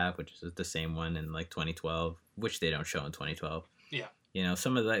that they have, which is the same one in like 2012, which they don't show in 2012. Yeah.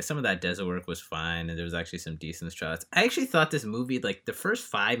 Some of that desert work was fine, and there was actually some decent shots. I actually thought this movie, like the first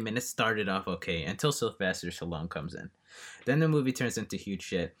 5 minutes started off okay until Sylvester Stallone comes in. Then the movie turns into huge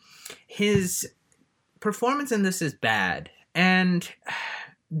shit. His performance in this is bad, and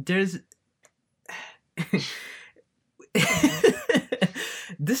there's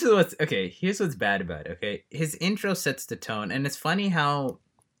this is what's okay. Here's what's bad about it. Okay, his intro sets the tone, and it's funny how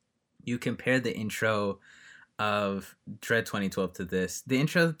you compare the intro of Dredd 2012 to this. The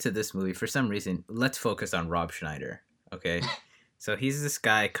intro to this movie, for some reason, let's focus on Rob Schneider. Okay, so he's this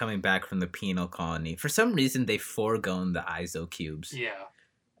guy coming back from the penal colony. For some reason, they foregone the ISO cubes. Yeah,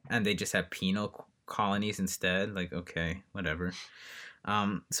 and they just have penal colonies instead. Like, okay, whatever.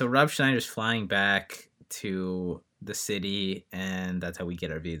 So Rob Schneider's flying back to the city, and that's how we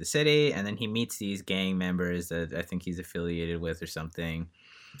get our view of the city. And then he meets these gang members that I think he's affiliated with or something,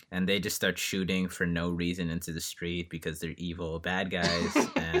 and they just start shooting for no reason into the street because they're evil bad guys.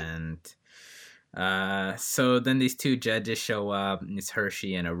 And so then these two judges show up, and it's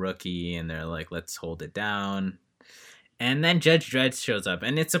Hershey and a rookie, and they're like, let's hold it down. And then Judge Dredd shows up,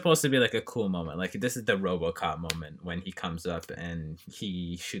 and it's supposed to be like a cool moment. Like, this is the RoboCop moment when he comes up and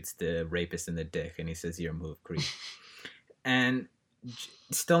he shoots the rapist in the dick, and he says, "Your move, creep." And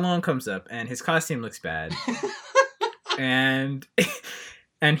Stallone comes up, and his costume looks bad. and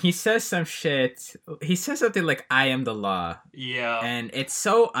he says some shit. He says something like, "I am the law." Yeah. And it's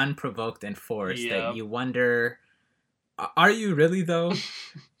so unprovoked and forced that you wonder, are you really, though?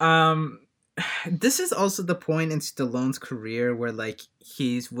 This is also the point in Stallone's career where like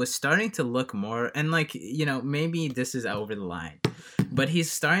he was starting to look more, and like, maybe this is over the line, but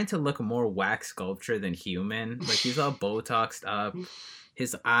he's starting to look more wax sculpture than human. Like he's all Botoxed up.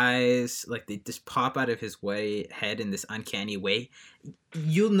 His eyes, like, they just pop out of his head in this uncanny way.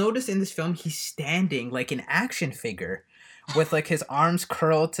 You'll notice in this film he's standing like an action figure with like his arms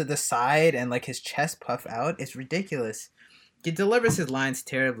curled to the side and like his chest puff out. It's ridiculous. He delivers his lines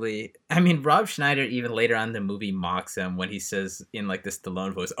terribly. I mean, Rob Schneider even later on in the movie mocks him when he says in like this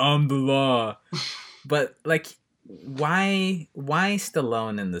Stallone voice, "I'm the law." But like, why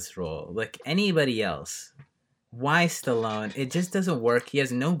Stallone in this role? Like anybody else, why Stallone? It just doesn't work. He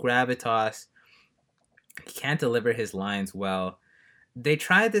has no gravitas. He can't deliver his lines well. They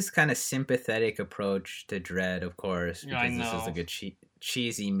tried this kind of sympathetic approach to Dredd, of course, because this is like a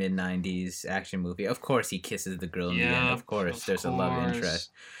cheesy mid-90s action movie. Of course he kisses the girl in the end. Of course there's a love interest.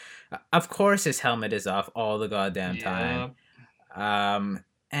 Of course his helmet is off all the goddamn time.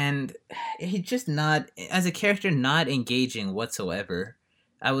 And he just not, as a character, not engaging whatsoever.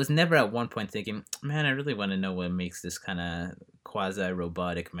 I was never at one point thinking, man, I really want to know what makes this kind of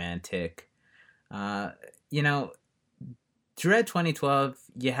quasi-robotic man tick. You know, Dredd 2012,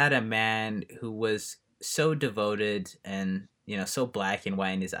 you had a man who was so devoted and, you know, so black and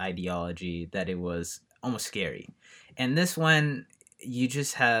white in his ideology that it was almost scary. And this one, you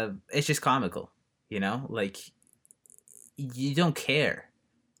just have, it's just comical, you know? Like, you don't care,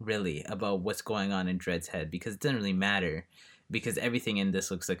 really, about what's going on in Dredd's head because it doesn't really matter because everything in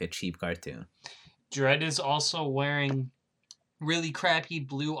this looks like a cheap cartoon. Dredd is also wearing really crappy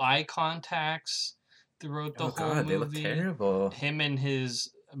blue eye contacts throughout the whole movie. They look terrible. Him and his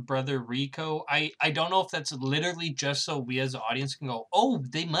brother Rico. I don't know if that's literally just so we as the audience can go, oh,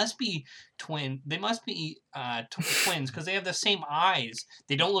 they must be twin. They must be twins because they have the same eyes.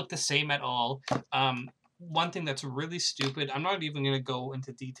 They don't look the same at all. One thing that's really stupid. I'm not even gonna go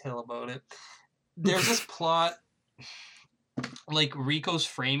into detail about it. There's this plot, like Rico's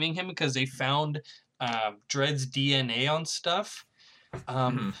framing him because they found Dredd's DNA on stuff.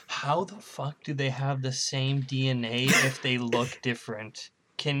 How the fuck do they have the same DNA if they look different?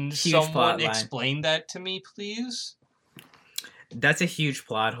 Can someone explain that to me, please? That's a huge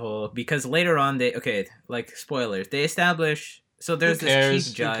plot hole because later on like spoilers, they establish there's this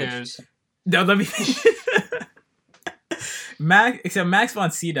chief judge. Who cares? No, let me Max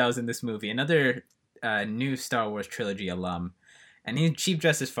von Sydow's in this movie, another new Star Wars trilogy alum, and he's Chief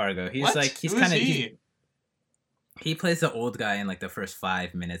Justice Fargo. He's what? Like he's kind of he plays the old guy in like the first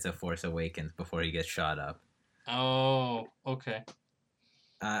 5 minutes of Force Awakens before he gets shot up. Oh, okay.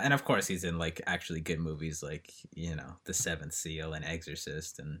 And of course he's in like actually good movies like, you know, The Seventh Seal and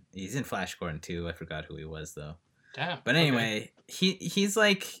Exorcist, and he's in Flash Gordon too. I forgot who he was though. Damn. But anyway, okay. he's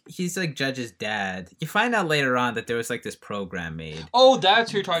like Judge's dad. You find out later on that there was like this program made. Oh,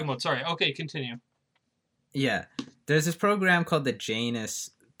 that's who you're talking about. Sorry. Okay, continue. Yeah. There's this program called the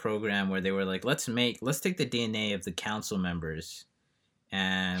Janus program where they were like, let's take the DNA of the council members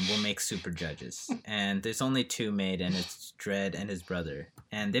and we'll make super judges. And there's only 2 made, and it's Dredd and his brother.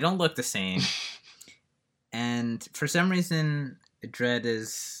 And they don't look the same. And for some reason, Dredd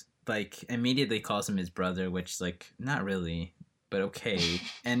is like immediately calls him his brother, which is like not really, but okay.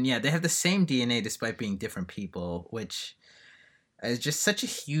 And yeah, they have the same DNA despite being different people, which is just such a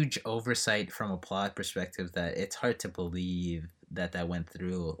huge oversight from a plot perspective that it's hard to believe that went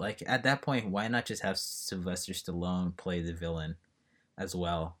through. Like at that point, why not just have Sylvester Stallone play the villain as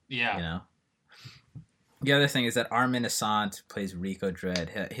well? Yeah, you know. The other thing is that Armin Asante plays Rico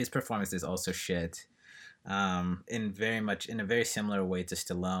Dredd. His performance is also shit. In a very similar way to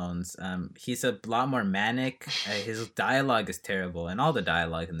Stallone's. He's a lot more manic. His dialogue is terrible, and all the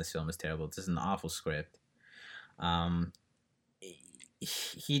dialogue in this film is terrible. This is an awful script.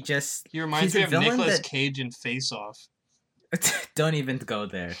 He reminds me of Nicolas Cage in Face Off. Don't even go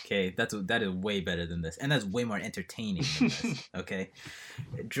there, okay? That is way better than this, and that's way more entertaining than this, okay?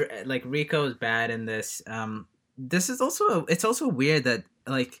 Like Rico is bad in this. This is it's also weird that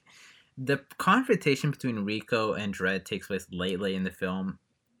like the confrontation between Rico and Dredd takes place late in the film,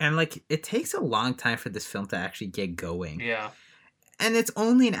 and like it takes a long time for this film to actually get going. Yeah. And it's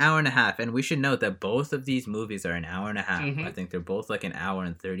only an hour and a half, and we should note that both of these movies are an hour and a half. Mm-hmm. I think they're both like an hour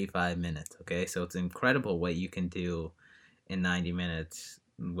and 35 minutes, okay? So it's incredible what you can do in 90 minutes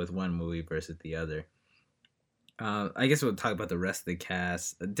with one movie versus the other. I guess we'll talk about the rest of the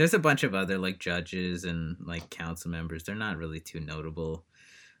cast. There's a bunch of other like judges and like council members. They're not really too notable.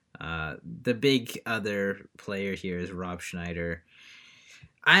 The big other player here is Rob Schneider.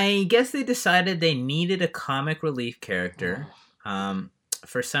 I guess they decided they needed a comic relief character.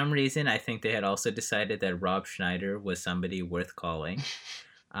 For some reason, I think they had also decided that Rob Schneider was somebody worth calling.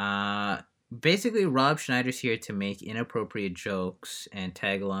 Basically, Rob Schneider's here to make inappropriate jokes and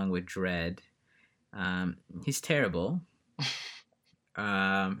tag along with Dredd. He's terrible.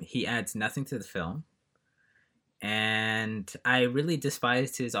 He adds nothing to the film, and I really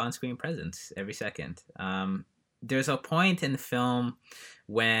despised his on-screen presence every second. There's a point in the film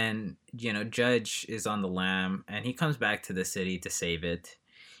when Judge is on the lam and he comes back to the city to save it,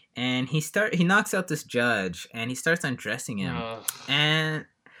 and he knocks out this judge and he starts undressing him, and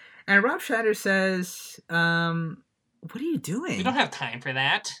Rob Schneider says, "What are you doing? We don't have time for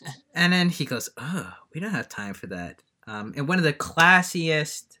that." And then he goes, "Oh, we don't have time for that." And one of the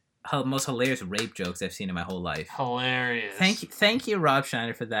classiest, most hilarious rape jokes I've seen in my whole life. Hilarious. Thank you, Rob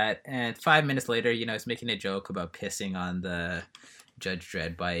Schneider, for that. And 5 minutes later, he's making a joke about pissing on the Judge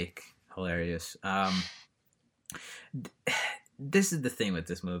Dredd bike. Hilarious. This is the thing with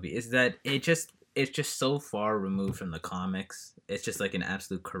this movie, is that it's just so far removed from the comics. It's just like an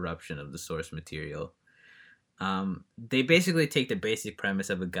absolute corruption of the source material. They basically take the basic premise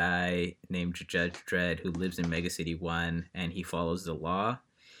of a guy named Judge Dredd who lives in Mega City 1 and he follows the law.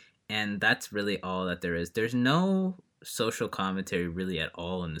 And that's really all that there is. There's no social commentary really at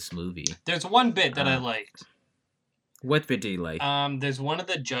all in this movie. There's one bit that I liked. What bit do you like? There's one of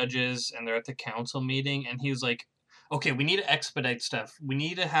the judges and they're at the council meeting and he was like, okay, we need to expedite stuff. We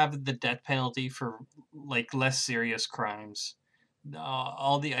need to have the death penalty for like less serious crimes.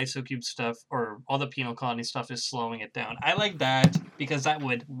 All the ISOCube stuff or all the penal colony stuff is slowing it down. I like that because that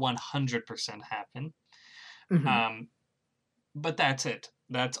would 100% happen. Mm-hmm. But that's it.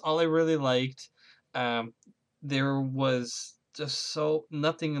 That's all I really liked. There was just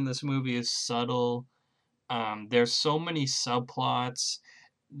nothing in this movie is subtle. There's so many subplots.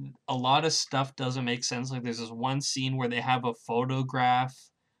 A lot of stuff doesn't make sense. Like there's this one scene where they have a photograph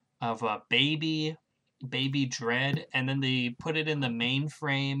of a baby Dredd, and then they put it in the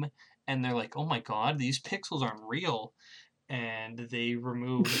mainframe, and they're like, "Oh my god, these pixels aren't real." And they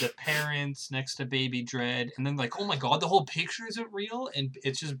remove the parents next to Baby Dredd, and then like, "Oh my god, the whole picture isn't real," and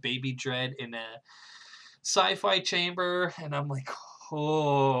it's just Baby Dredd in a sci-fi chamber, and I'm like,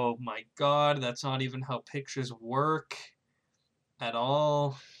 "Oh my god, that's not even how pictures work at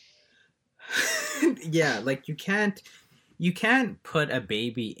all." Yeah, like you can't put a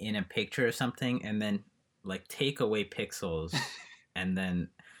baby in a picture or something and then like take away pixels and then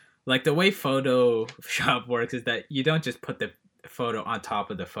like the way Photoshop works is that you don't just put the photo on top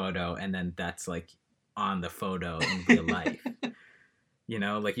of the photo and then that's like on the photo in real life.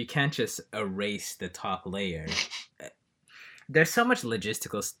 Like you can't just erase the top layer. There's so much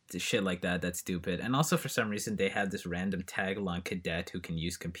logistical shit like that that's stupid. And also for some reason they have this random tag-along cadet who can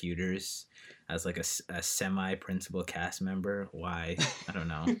use computers as like a semi-principal cast member. Why? I don't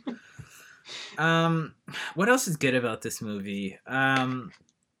know. What else is good about this movie?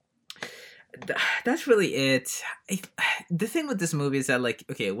 That's really it. The thing with this movie is that like,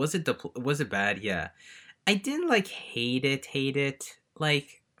 okay, was it bad? Yeah. I didn't like hate it.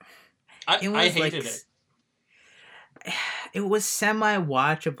 Like I hated it. It was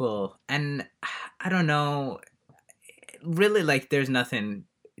semi-watchable, and I don't know. Really, like, there's nothing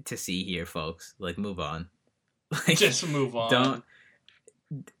to see here, folks. Like, move on. Like, just move on.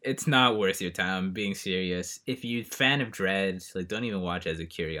 It's not worth your time. I'm being serious. If you're a fan of Dredd, like, don't even watch it as a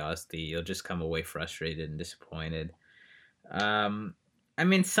curiosity. You'll just come away frustrated and disappointed. I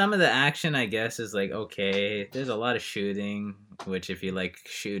mean, some of the action, I guess, is like, okay. There's a lot of shooting, which if you like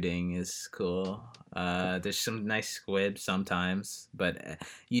shooting is cool. There's some nice squibs sometimes, but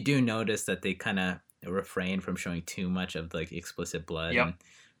you do notice that they kind of refrain from showing too much of like explicit blood. Yep.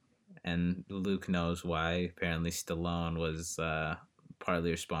 And Luke knows why. Apparently Stallone was partly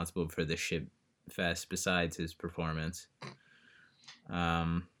responsible for the shit fest besides his performance.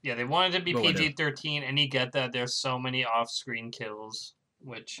 Yeah, they wanted to be PG-13, and you get that there's so many off-screen kills,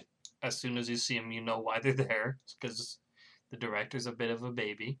 which as soon as you see them, you know why they're there. It's because the director's a bit of a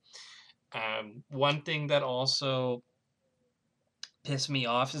baby. One thing that also pissed me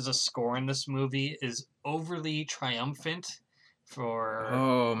off is the score in this movie is overly triumphant for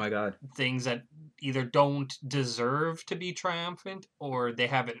oh my god things that either don't deserve to be triumphant or they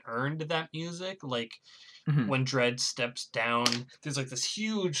haven't earned that music. Like when Dredd steps down, there's like this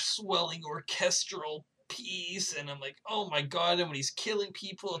huge swelling orchestral piece, and I'm like, oh my god. And when he's killing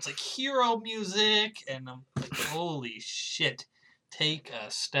people, it's like hero music, and I'm like, holy shit, take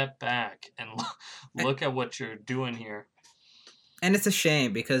a step back and look at what you're doing here. And it's a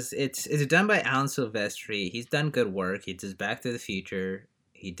shame because it's done by Alan Silvestri. He's done good work. He does Back to the Future.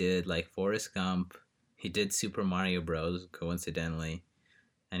 He did like Forrest Gump. He did Super Mario Bros. Coincidentally,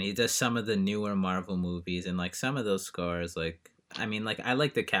 and he does some of the newer Marvel movies. And like some of those scores, like I mean, like I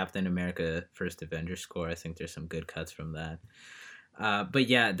like the Captain America First Avenger score. I think there's some good cuts from that. But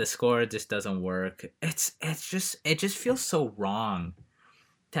yeah, the score just doesn't work. It just feels so wrong.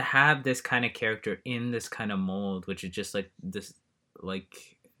 to have this kind of character in this kind of mold, which is just like this,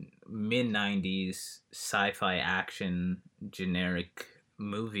 like mid '90s sci-fi action generic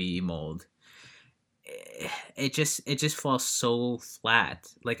movie mold, it just falls so flat.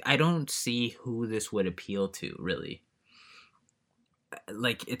 Like I don't see who this would appeal to really.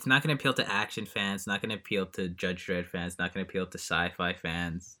 Like it's not going to appeal to action fans, not going to appeal to Judge Dredd fans, not going to appeal to sci-fi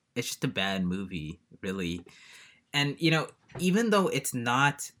fans. It's just a bad movie, really. And even though it's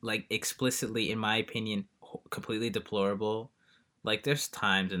not like explicitly, in my opinion, completely deplorable, like there's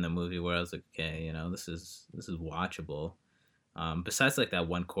times in the movie where I was like, okay, this is watchable. Besides like that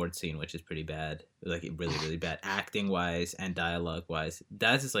one court scene, which is pretty bad, like really really bad acting wise and dialogue wise.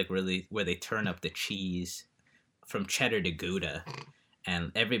 That's just like really where they turn up the cheese from cheddar to Gouda,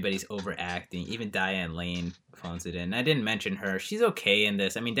 and everybody's overacting. Even Diane Lane phones it in. I didn't mention her. She's okay in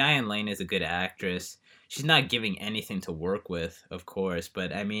this. I mean, Diane Lane is a good actress. She's not giving anything to work with, of course,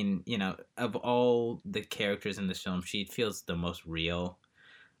 but I mean, of all the characters in this film, she feels the most real.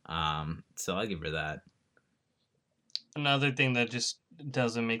 So I'll give her that. Another thing that just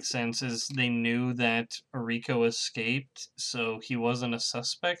doesn't make sense is they knew that Rico escaped, so he wasn't a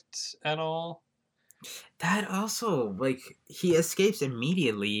suspect at all. That also, like, he escapes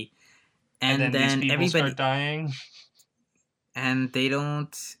immediately, and then then these people start dying. And they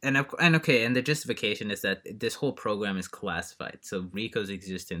don't, and okay, and the justification is that this whole program is classified, so Rico's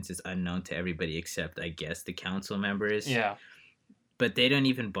existence is unknown to everybody except, I guess, the council members. Yeah. But they don't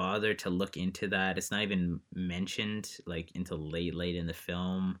even bother to look into that. It's not even mentioned, like, until late in the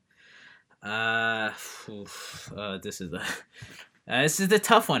film. This is the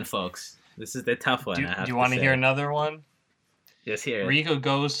tough one, folks. This is the tough one. Do you want to hear another one? Yes, here. Rico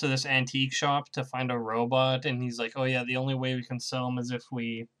goes to this antique shop to find a robot, and he's like, oh yeah, the only way we can sell him is if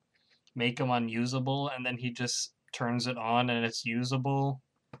we make him unusable, and then he just turns it on and it's usable.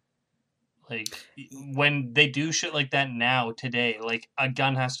 Like, when they do shit like that now, today, like, a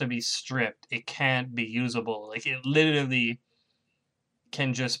gun has to be stripped. It can't be usable. Like, it literally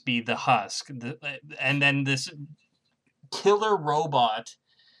can just be the husk. And then this killer robot,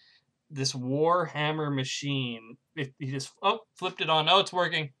 this Warhammer machine, he just flipped it on. Oh, it's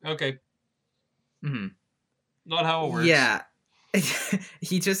working. Okay. Mm-hmm. Not how it works. Yeah. I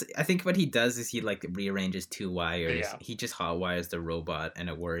think what he does is he like rearranges two wires. Yeah. He just hot wires the robot and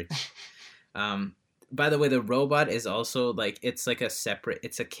it works. By the way, the robot is also like, it's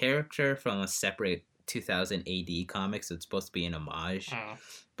a character from a separate 2000 AD comic, so it's supposed to be an homage. Oh.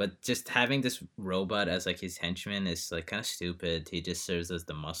 But just having this robot as like his henchman is like kind of stupid. He just serves as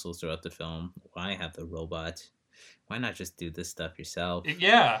the muscles throughout the film. Why have the robot? Why not just do this stuff yourself?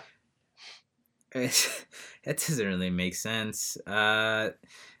 Yeah. It doesn't really make sense.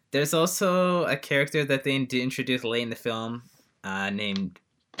 There's also a character that they introduced late in the film, named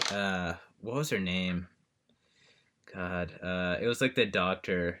what was her name? God, it was like the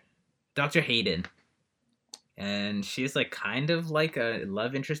Dr. Hayden. And she's like kind of like a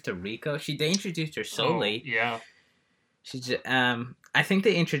love interest to Rico. They introduced her so late. Yeah. I think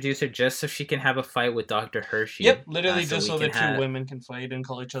they introduced her just so she can have a fight with Dr. Hershey. Yep, literally just so the two women can fight and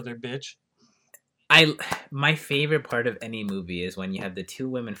call each other bitch. My favorite part of any movie is when you have the two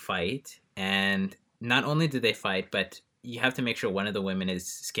women fight, and not only do they fight, but you have to make sure one of the women is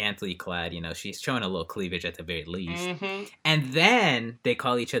scantily clad. She's showing a little cleavage at the very least. Mm-hmm. And then they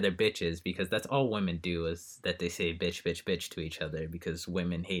call each other bitches, because that's all women do, is that they say bitch, bitch, bitch to each other because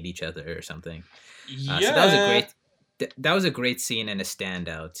women hate each other or something. Yeah. So that was a great scene and a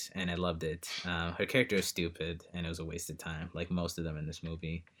standout, and I loved it. Her character is stupid, and it was a waste of time, like most of them in this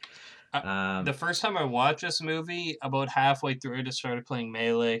movie. The first time I watched this movie, about halfway through it, I started playing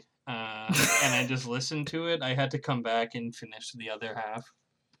Melee. And I just listened to it. I had to come back and finish the other half.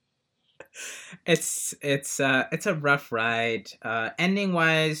 It's a rough ride. Ending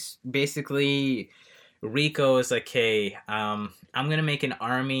wise, basically, Rico is like, hey, I'm gonna make an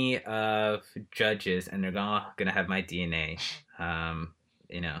army of judges, and they're gonna have my DNA.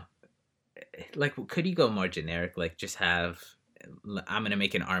 Like, could you go more generic? Like, just have, I'm gonna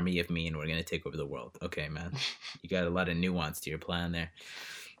make an army of me, and we're gonna take over the world. Okay, man, you got a lot of nuance to your plan there.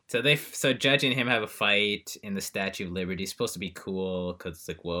 So Judge and him have a fight in the Statue of Liberty. It's supposed to be cool because it's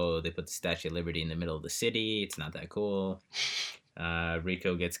like, whoa, they put the Statue of Liberty in the middle of the city. It's not that cool.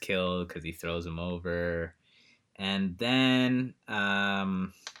 Rico gets killed because he throws him over. And then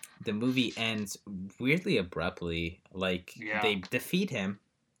the movie ends weirdly abruptly. Like, They defeat him,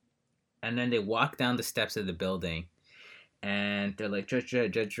 and then they walk down the steps of the building, and they're like, Judge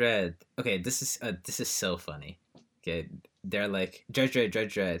Dredd. Okay, this is so funny. Okay, they're like, Judge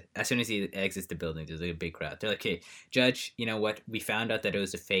Dredd. As soon as he exits the building, there's like a big crowd. They're like, "Hey, Judge, you know what? We found out that it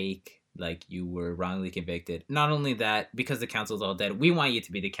was a fake. Like you were wrongly convicted. Not only that, because the council's all dead, we want you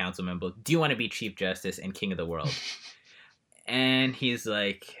to be the council member. Do you want to be Chief Justice and King of the World?" And he's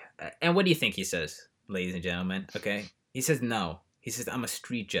like, "And what do you think?" He says, "Ladies and gentlemen, okay." He says, "No." He says, "I'm a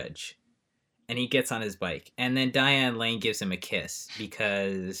street judge." And he gets on his bike, and then Diane Lane gives him a kiss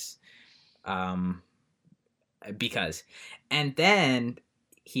um, because, and then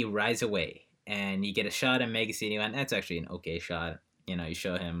he rides away, and you get a shot of Mega City, and that's actually an okay shot. You know, you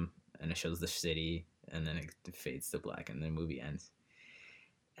show him, and it shows the city, and then it fades to black, and the movie ends.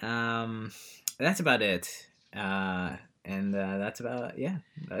 That's about it. And that's about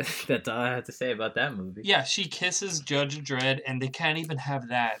that's all I have to say about that movie. Yeah, she kisses Judge Dredd, and they can't even have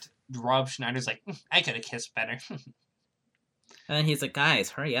that. Rob Schneider's like, I could have kissed better. And then he's like, "Guys,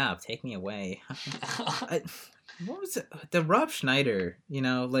 hurry up, take me away." What was it? The Rob Schneider? You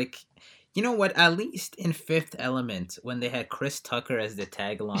know, like, you know what? At least in Fifth Element, when they had Chris Tucker as the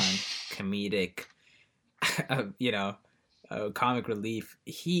tag-along comedic, comic relief,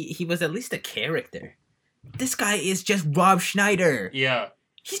 he was at least a character. This guy is just Rob Schneider. Yeah.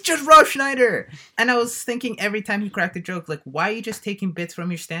 He's just Rob Schneider. And I was thinking every time he cracked a joke, like, why are you just taking bits from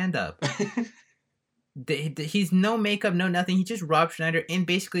your stand-up? He's no makeup, no nothing. He's just Rob Schneider in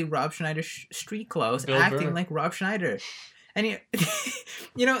basically Rob Schneider street clothes, Bill acting Burr. like Rob Schneider. And,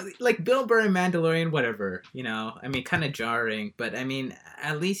 you know, like Bill Burr in Mandalorian, whatever, you know. I mean, kind of jarring, but, I mean,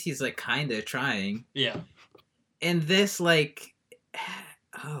 at least he's, like, kind of trying. Yeah. And this, like...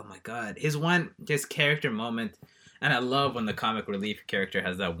 Oh my god. His character moment, and I love when the comic relief character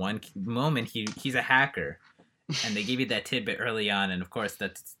has that one moment, he's a hacker. And they give you that tidbit early on, and of course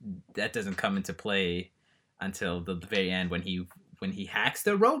that doesn't come into play until the very end when he hacks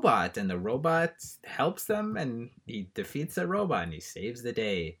the robot, and the robot helps them, and he defeats the robot, and he saves the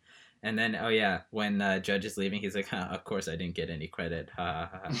day. And then, oh yeah, when Judge is leaving, he's like, of course I didn't get any credit. Ha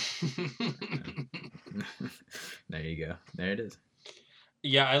ha ha. There you go. There it is.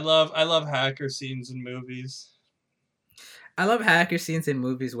 Yeah, I love hacker scenes in movies. I love hacker scenes in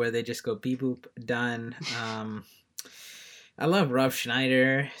movies where they just go beep boop done. I love Rob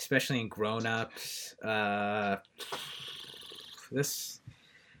Schneider, especially in Grown Ups. Maybe this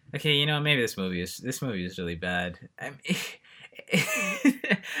movie is really bad. I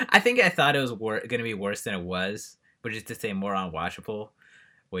think I thought it was gonna be worse than it was, which is to say more unwatchable,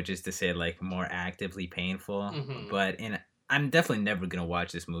 which is to say like more actively painful. Mm-hmm. But I'm definitely never gonna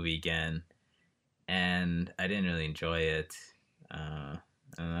watch this movie again, and I didn't really enjoy it.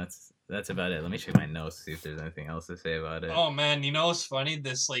 And that's about it. Let me check my notes to see if there's anything else to say about it. Oh man, you know what's funny?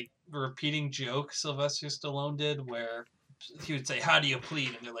 This like repeating joke Sylvester Stallone did, where he would say, "How do you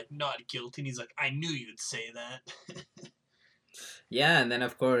plead?" and they're like, "Not guilty." And he's like, "I knew you'd say that." Yeah, and then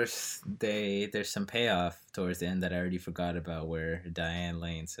of course there's some payoff towards the end that I already forgot about, where Diane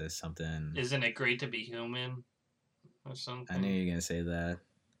Lane says something. Isn't it great to be human? Or something. I knew you were gonna say that.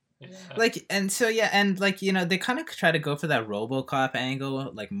 Yeah. Like, and so yeah, and like, you know, they kind of try to go for that RoboCop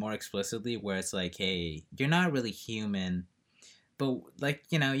angle, like more explicitly, where it's like, hey, you're not really human, but like,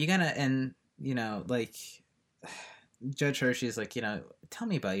 you know, you gotta, and you know, like, Judge Hershey's like, you know, tell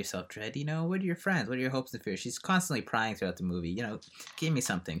me about yourself, Dredd. You know, what are your friends? What are your hopes and fears? She's constantly prying throughout the movie. You know, give me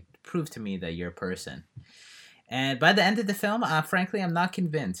something. Prove to me that you're a person. And by the end of the film, frankly, I'm not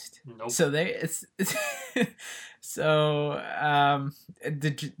convinced. Nope. So so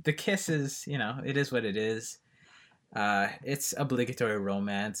the kiss is, you know, it is what it is. It's obligatory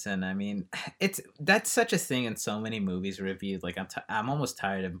romance, and I mean, that's such a thing in so many movies reviewed. Like I'm almost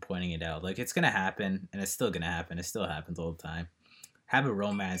tired of pointing it out. Like it's gonna happen, and it's still gonna happen. It still happens all the time. Have a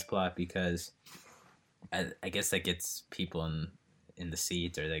romance plot because I guess that gets people in the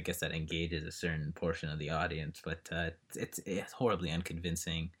seats, or I guess that engages a certain portion of the audience, but it's horribly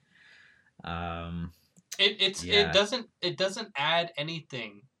unconvincing. It doesn't add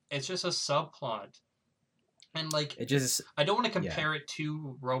anything. It's just a subplot, and like it just, I don't want to compare it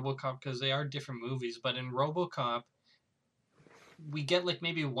to RoboCop because they are different movies, but in RoboCop we get like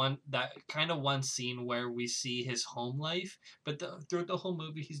maybe one scene where we see his home life, but throughout the whole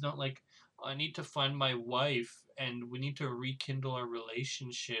movie he's not like, I need to find my wife and we need to rekindle our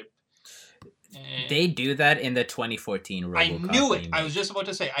relationship. And they do that in the 2014 RoboCop. I knew it. Remake. I was just about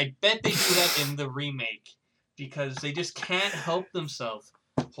to say, I bet they do that in the remake because they just can't help themselves.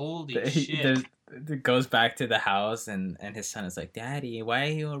 Holy shit. It goes back to the house, and his son is like, "Daddy, why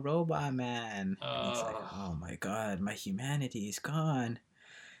are you a robot man?" And it's like, oh my god, my humanity is gone.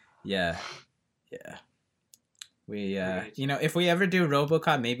 Yeah. We, you know, if we ever do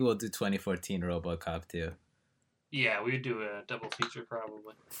RoboCop, maybe we'll do 2014 RoboCop too. Yeah, we would do a double feature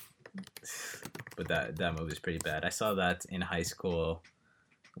probably. But that movie's pretty bad. I saw that in high school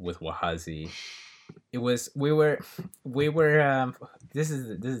with Wahazi. It was we were this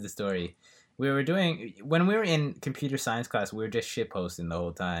is the story. We were doing when we were in computer science class, we were just shit posting the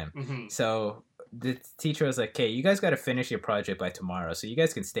whole time. Mm-hmm. So the teacher was like, "Okay, you guys got to finish your project by tomorrow, so you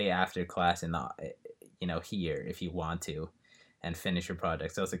guys can stay after class and not, here if you want to, and finish your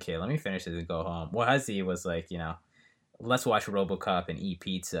project." So I was like, "Okay, let me finish it and go home." Wahazi was like, let's watch RoboCop and eat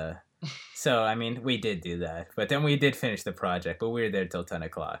pizza. So I mean, we did do that, but then we did finish the project, but we were there till 10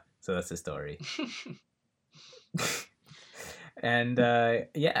 o'clock. So that's the story. And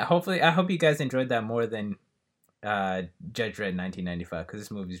yeah, hopefully, I hope you guys enjoyed that more than Judge Dredd 1995 because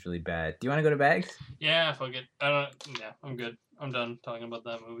this movie's really bad. Do you want to go to bags? Yeah, fuck it. Yeah, I'm good. I'm done talking about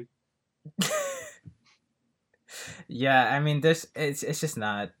that movie. Yeah, I mean, it's just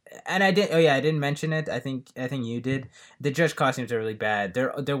not. And I didn't mention it. I think you did. The Judge costumes are really bad.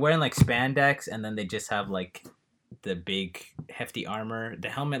 They're wearing like spandex, and then they just have like the big hefty armor. The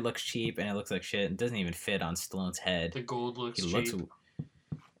helmet looks cheap, and it looks like shit. It doesn't even fit on Stallone's head. The gold looks cheap.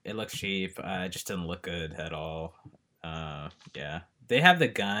 It looks cheap. It just doesn't look good at all. Yeah. They have the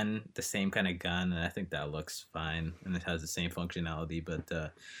gun, the same kind of gun, and I think that looks fine, and it has the same functionality. But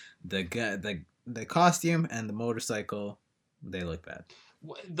the costume and the motorcycle, they look bad.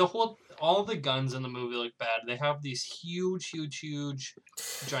 All the guns in the movie look bad. They have these huge,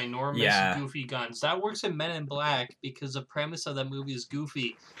 ginormous, goofy guns. That works in Men in Black because the premise of that movie is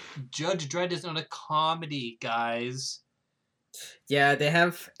goofy. Judge Dredd is not a comedy, guys. Yeah, they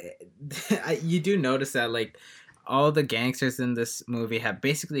have. You do notice that, like, all the gangsters in this movie have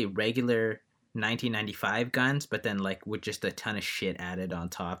basically regular 1995 guns, but then like with just a ton of shit added on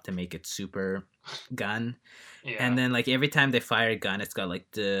top to make it super gun. Yeah. And then like every time they fire a gun, it's got like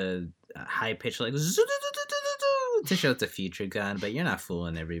the high pitch like to show it's a future gun, but you're not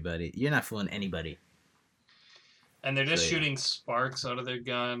fooling everybody. You're not fooling anybody. And they're just shooting sparks out of their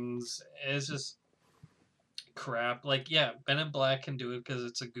guns. It's just crap. Like, yeah, Men in Black can do it because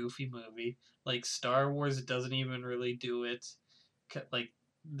it's a goofy movie. Like, Star Wars doesn't even really do it. Like,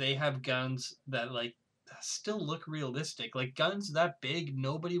 they have guns that, like, still look realistic. Like, guns that big,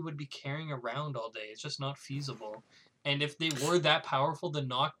 nobody would be carrying around all day. It's just not feasible. And if they were that powerful, the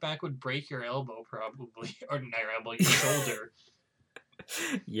knockback would break your elbow, probably. Or not your elbow, your shoulder.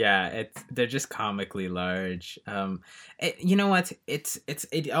 Yeah, they're just comically large. You know what?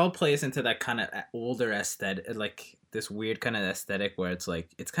 It all plays into that kind of older aesthetic, like this weird kind of aesthetic where it's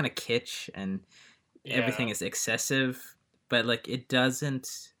like it's kind of kitsch and everything is excessive, but like it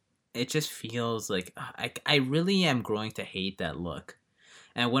doesn't. It just feels like I really am growing to hate that look.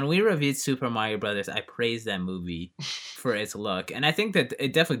 And when we reviewed Super Mario Brothers, I praised that movie for its look, and I think that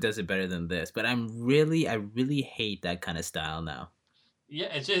it definitely does it better than this. But I really hate that kind of style now. Yeah,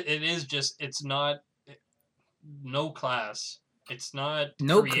 it's not no class. It's not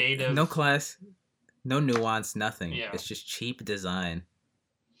creative. No class, no nuance, nothing. Yeah. It's just cheap design.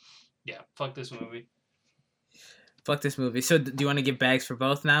 Yeah, fuck this movie. Fuck this movie. So do you want to give bags for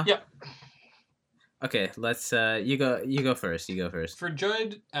both now? Yeah. Okay, let's you go first. You go first. For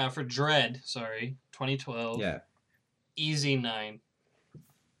Dredd, 2012. Yeah. Easy 9.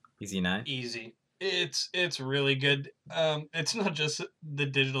 Easy 9? Easy. It's really good. It's not just the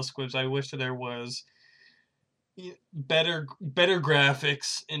digital squibs. I wish there was better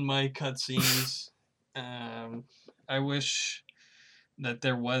graphics in my cutscenes. I wish that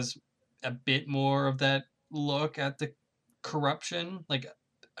there was a bit more of that look at the corruption, like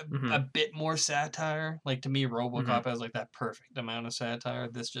a bit more satire. Like to me, RoboCop has like that perfect amount of satire.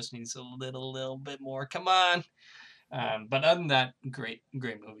 This just needs a little bit more. Come on. But other than that, great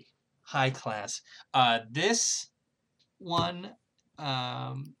movie. High class. This one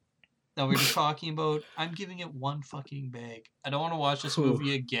that we were talking about, I'm giving it 1 fucking bag. I don't want to watch this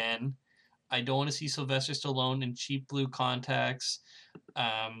movie again. I don't want to see Sylvester Stallone in cheap blue contacts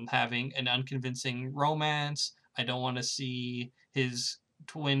having an unconvincing romance. I don't want to see his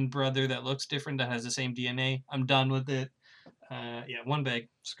twin brother that looks different that has the same DNA. I'm done with it. 1 bag.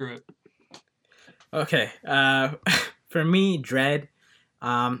 Screw it. Okay. For me, Dredd,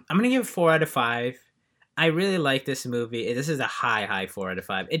 I'm gonna give it 4 out of 5. I really like this movie. This is a high 4 out of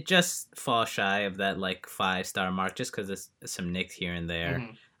 5. It just falls shy of that like 5-star mark just because there's some nicks here and there.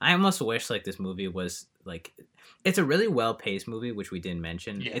 Mm-hmm. I almost wish like this movie was like, it's a really well paced movie, which we didn't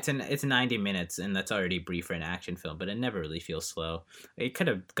mention. Yeah. It's 90 minutes and that's already brief for an action film, but it never really feels slow. It could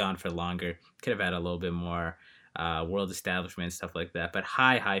have gone for longer. Could have had a little bit more world establishment and stuff like that. But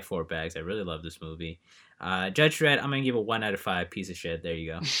high 4 bags. I really love this movie. Judge Dredd, I'm gonna give it 1 out of 5. Piece of shit. There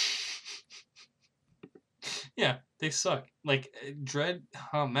you go. Yeah, they suck. Like Dread,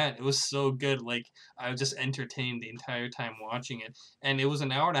 oh man, it was so good. Like I was just entertained the entire time watching it, and it was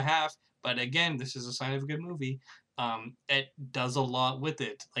an hour and a half. But again, this is a sign of a good movie. It does a lot with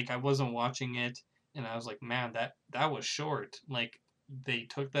it. Like I wasn't watching it, and I was like, man, that was short. Like they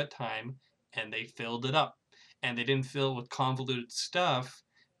took that time and they filled it up, and they didn't fill it with convoluted stuff,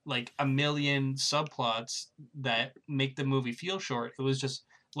 like a million subplots that make the movie feel short. It was just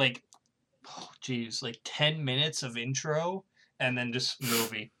like oh, geez, like 10 minutes of intro and then just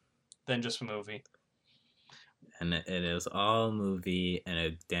movie. Then just movie. And it is all movie and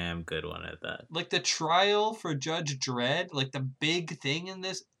a damn good one at that. Like the trial for Judge Dredd, like the big thing in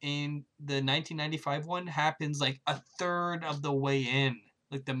this, in the 1995 one, happens like a third of the way in.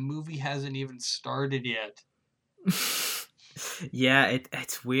 Like the movie hasn't even started yet. Yeah,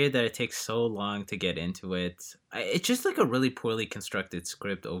 it's weird that it takes so long to get into it. It's just like a really poorly constructed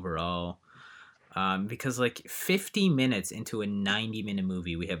script overall. Because like 50 minutes into a 90-minute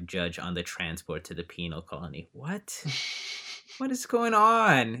movie, we have Judge on the transport to the penal colony. What? What is going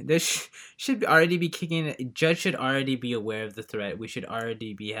on? This should already be kicking. Judge should already be aware of the threat. We should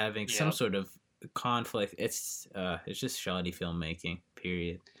already be having some sort of conflict. It's just shoddy filmmaking.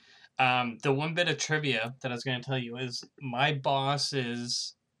 Period. The one bit of trivia that I was going to tell you is my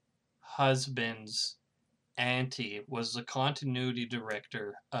boss's husband's auntie was the continuity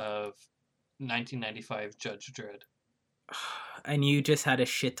director of 1995 Judge Dredd. And you just had to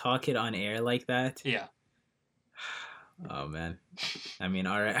shit talk it on air like that? Yeah. Oh man. I mean,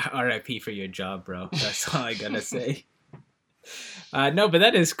 R.I.P. for your job, bro. That's all I gotta say. No, but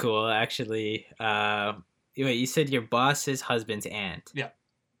that is cool, actually. Wait, you said your boss's husband's aunt. Yeah.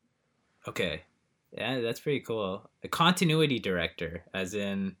 Okay. Yeah, that's pretty cool. A continuity director, as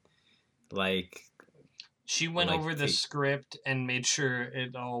in, like... She went over the script and made sure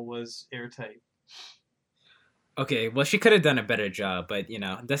it all was airtight. Okay, well, she could have done a better job, but, you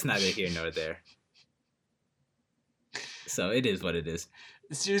know, that's neither here nor there. So it is what it is.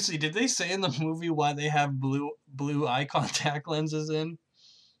 Seriously, did they say in the movie why they have blue eye contact lenses in?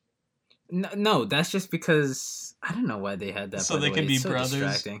 No, that's just because I don't know why they had that. So they can be brothers.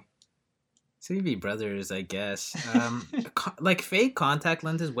 Distracting. So they can be brothers, I guess. Like fake contact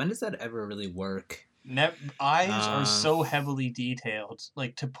lenses. When does that ever really work? Eyes are so heavily detailed.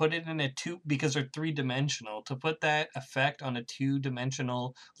 Like to put it in a because they're 3-dimensional. To put that effect on a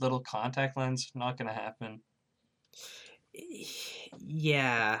 2-dimensional little contact lens, not gonna happen.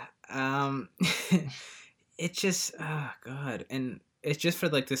 Yeah. It's just oh god, and it's just for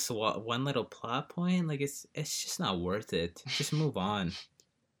like this one little plot point. Like it's just not worth it. Just move on,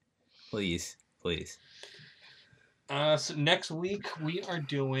 please. So next week we are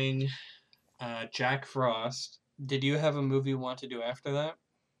doing Jack Frost. Did you have a movie you want to do after that?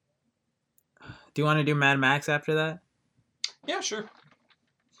 Do you want to do Mad Max after that? Yeah, sure.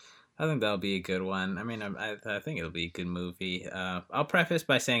 I think that'll be a good one. I mean, I think it'll be a good movie. I'll preface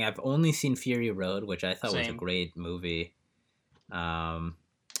by saying I've only seen Fury Road, which I thought was a great movie.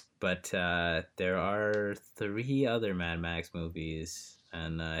 But there are 3 other Mad Max movies.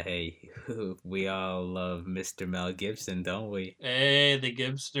 And hey, we all love Mr. Mel Gibson, don't we? Hey, the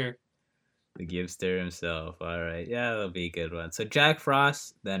Gibster. The Gibster himself. All right. Yeah, that'll be a good one. So Jack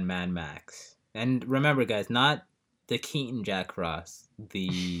Frost, then Mad Max. And remember, guys, not the Keaton Jack Frost,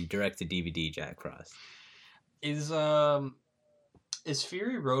 the direct-to-DVD Jack Frost. Is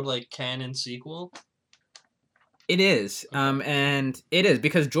Fury Road like canon sequel? It is. Okay. And it is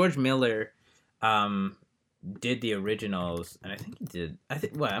because George Miller did the originals, and I think he did.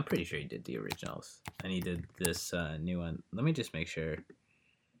 I'm pretty sure he did the originals, and he did this new one. Let me just make sure.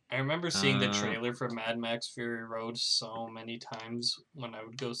 I remember seeing the trailer for Mad Max Fury Road so many times when I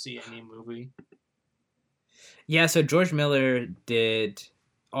would go see any movie. Yeah, so George Miller did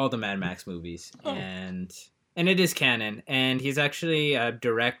all the Mad Max movies, and it is canon, and he's actually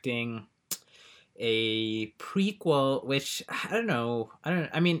directing a prequel, which I don't know.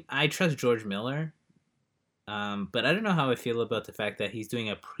 I mean, I trust George Miller. But I don't know how I feel about the fact that he's doing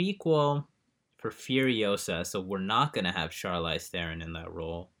a prequel for Furiosa, so we're not going to have Charlize Theron in that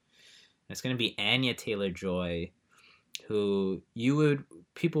role. It's going to be Anya Taylor-Joy, who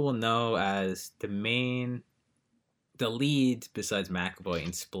people will know as the lead besides McAvoy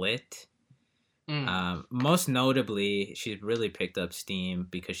in Split. Most notably, she's really picked up steam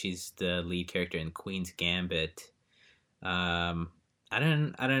because she's the lead character in Queen's Gambit. I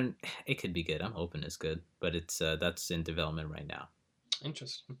don't. It could be good. I'm hoping it's good, but it's that's in development right now.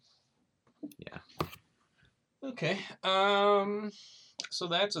 Interesting. Yeah. Okay. So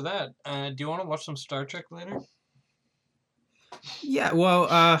that's that. Do you want to watch some Star Trek later? Yeah.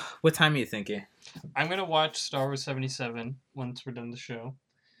 Well, what time are you thinking? I'm gonna watch Star Wars 77 once we're done the show.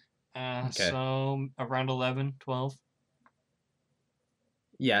 Okay. So around 11, 12.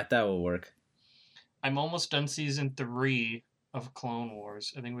 Yeah, that will work. I'm almost done season 3 of Clone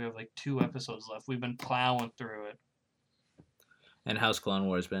Wars. I think we have like 2 episodes left. We've been plowing through it. And how's Clone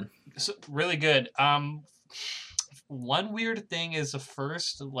Wars been? So, really good. One weird thing is the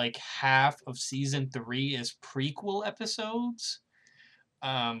first like half of season 3 is prequel episodes.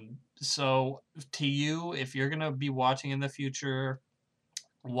 So to you, if you're gonna be watching in the future,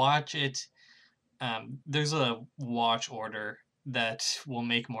 watch it. There's a watch order that will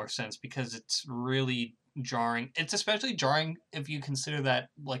make more sense because it's really jarring. It's especially jarring if you consider that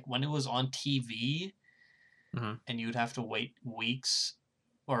like when it was on TV Mm-hmm. and you'd have to wait weeks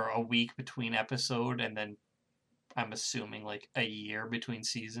or a week between episode and then I'm assuming like a year between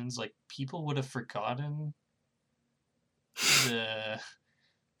seasons, like people would have forgotten the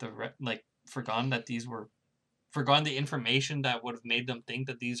like forgotten that these were forgotten the information that would have made them think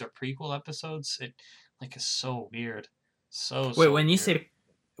that these are prequel episodes. It like is so weird. Wait, So weird. when you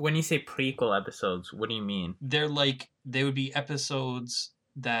say prequel episodes, what do you mean? They're like they would be episodes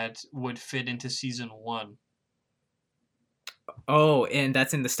that would fit into season 1. Oh, and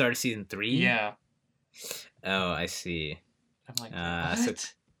that's in the start of season 3? Yeah. Oh, I see. I'm like, So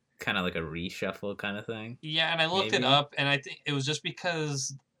what? kind of like a reshuffle kind of thing. Yeah, and I looked it Maybe. up and I think it was just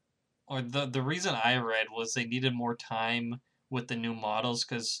because or the reason I read was they needed more time with the new models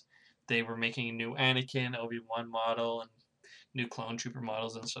because they were making a new Anakin, Obi-Wan model, and new clone trooper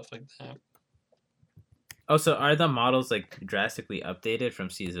models and stuff like that. Oh, so are the models like drastically updated from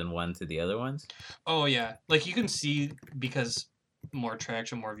season 1 to the other ones? Oh yeah, like you can see because more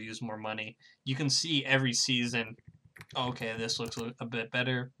traction, more views, more money. You can see every season. Okay, this looks a bit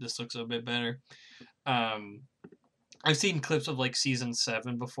better. This looks a bit better. Um, I've seen clips of like season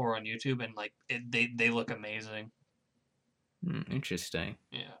 7 before on YouTube, and like they look amazing. Interesting.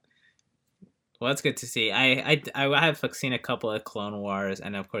 Yeah. Well, that's good to see. I have like, seen a couple of Clone Wars,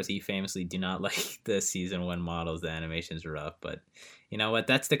 and of course, you famously do not like the season 1 models. The animation's rough, but you know what?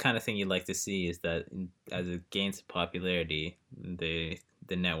 That's the kind of thing you'd like to see. Is that as it gains popularity, the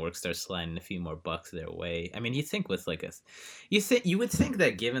network starts sliding a few more bucks their way. I mean, you think with like you would think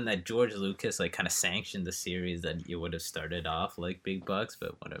that given that George Lucas like kind of sanctioned the series, that it would have started off like big bucks,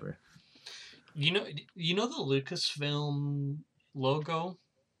 but whatever. You know the Lucasfilm logo?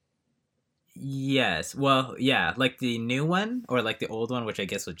 Yes. Well, yeah, like the new one or like the old one, which I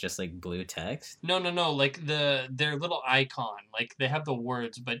guess was just like blue text. No, no, no. Like their little icon. Like they have the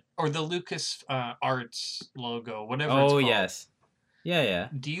words, but or the Lucas Arts logo, whatever it's Oh called. yes. Yeah, yeah.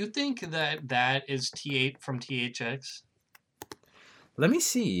 Do you think that that is T8 from THX? Let me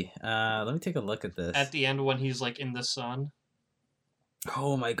see. Let me take a look at At this. the end when he's like in the sun.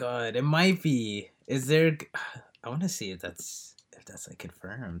 Oh my god, it might be. Is there? I want to see if that's like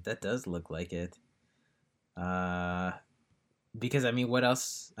confirmed. That does look like it. Uh, because I mean, what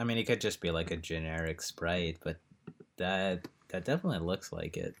else? I mean, it could just be like a generic sprite, but that definitely looks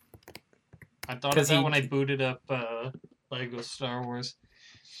like it. I thought of Cause that he, when I booted up Lego Star Wars.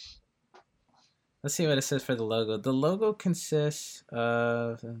 let's see what it says for the logo. The logo consists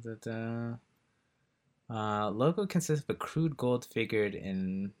of logo consists of a crude gold figured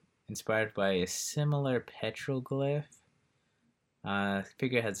in inspired by a similar petroglyph.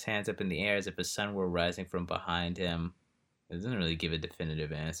 Figure has hands up in the air as if a sun were rising from behind him. It doesn't really give a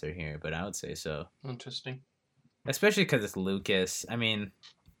definitive answer here, but I would say so. Interesting. Especially because it's Lucas. I mean,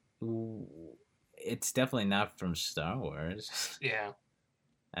 it's definitely not from Star Wars. Yeah.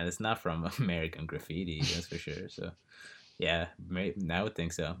 And it's not from American Graffiti, that's for sure. So, yeah, I would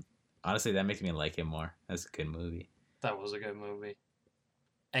think so. Honestly, that makes me like him more. That's a good movie. That was a good movie.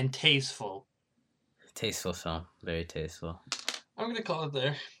 And tasteful. Tasteful film. Very tasteful. I'm gonna call it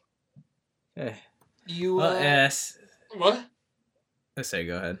there. Okay. You Well, yes. what? Oh, sorry,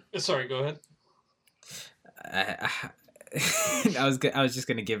 go ahead. Sorry, go ahead. I was just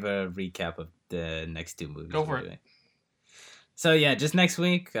gonna give a recap of the next 2 movies. Go for it. Doing. So yeah, just next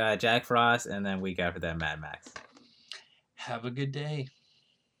week, Jack Frost, and then week after that, Mad Max. Have a good day.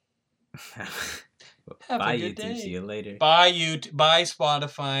 Have Bye, a good day. See you later. Bye, Bye,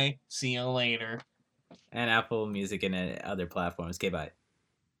 Spotify. See you later. And Apple Music and other platforms. Okay, bye.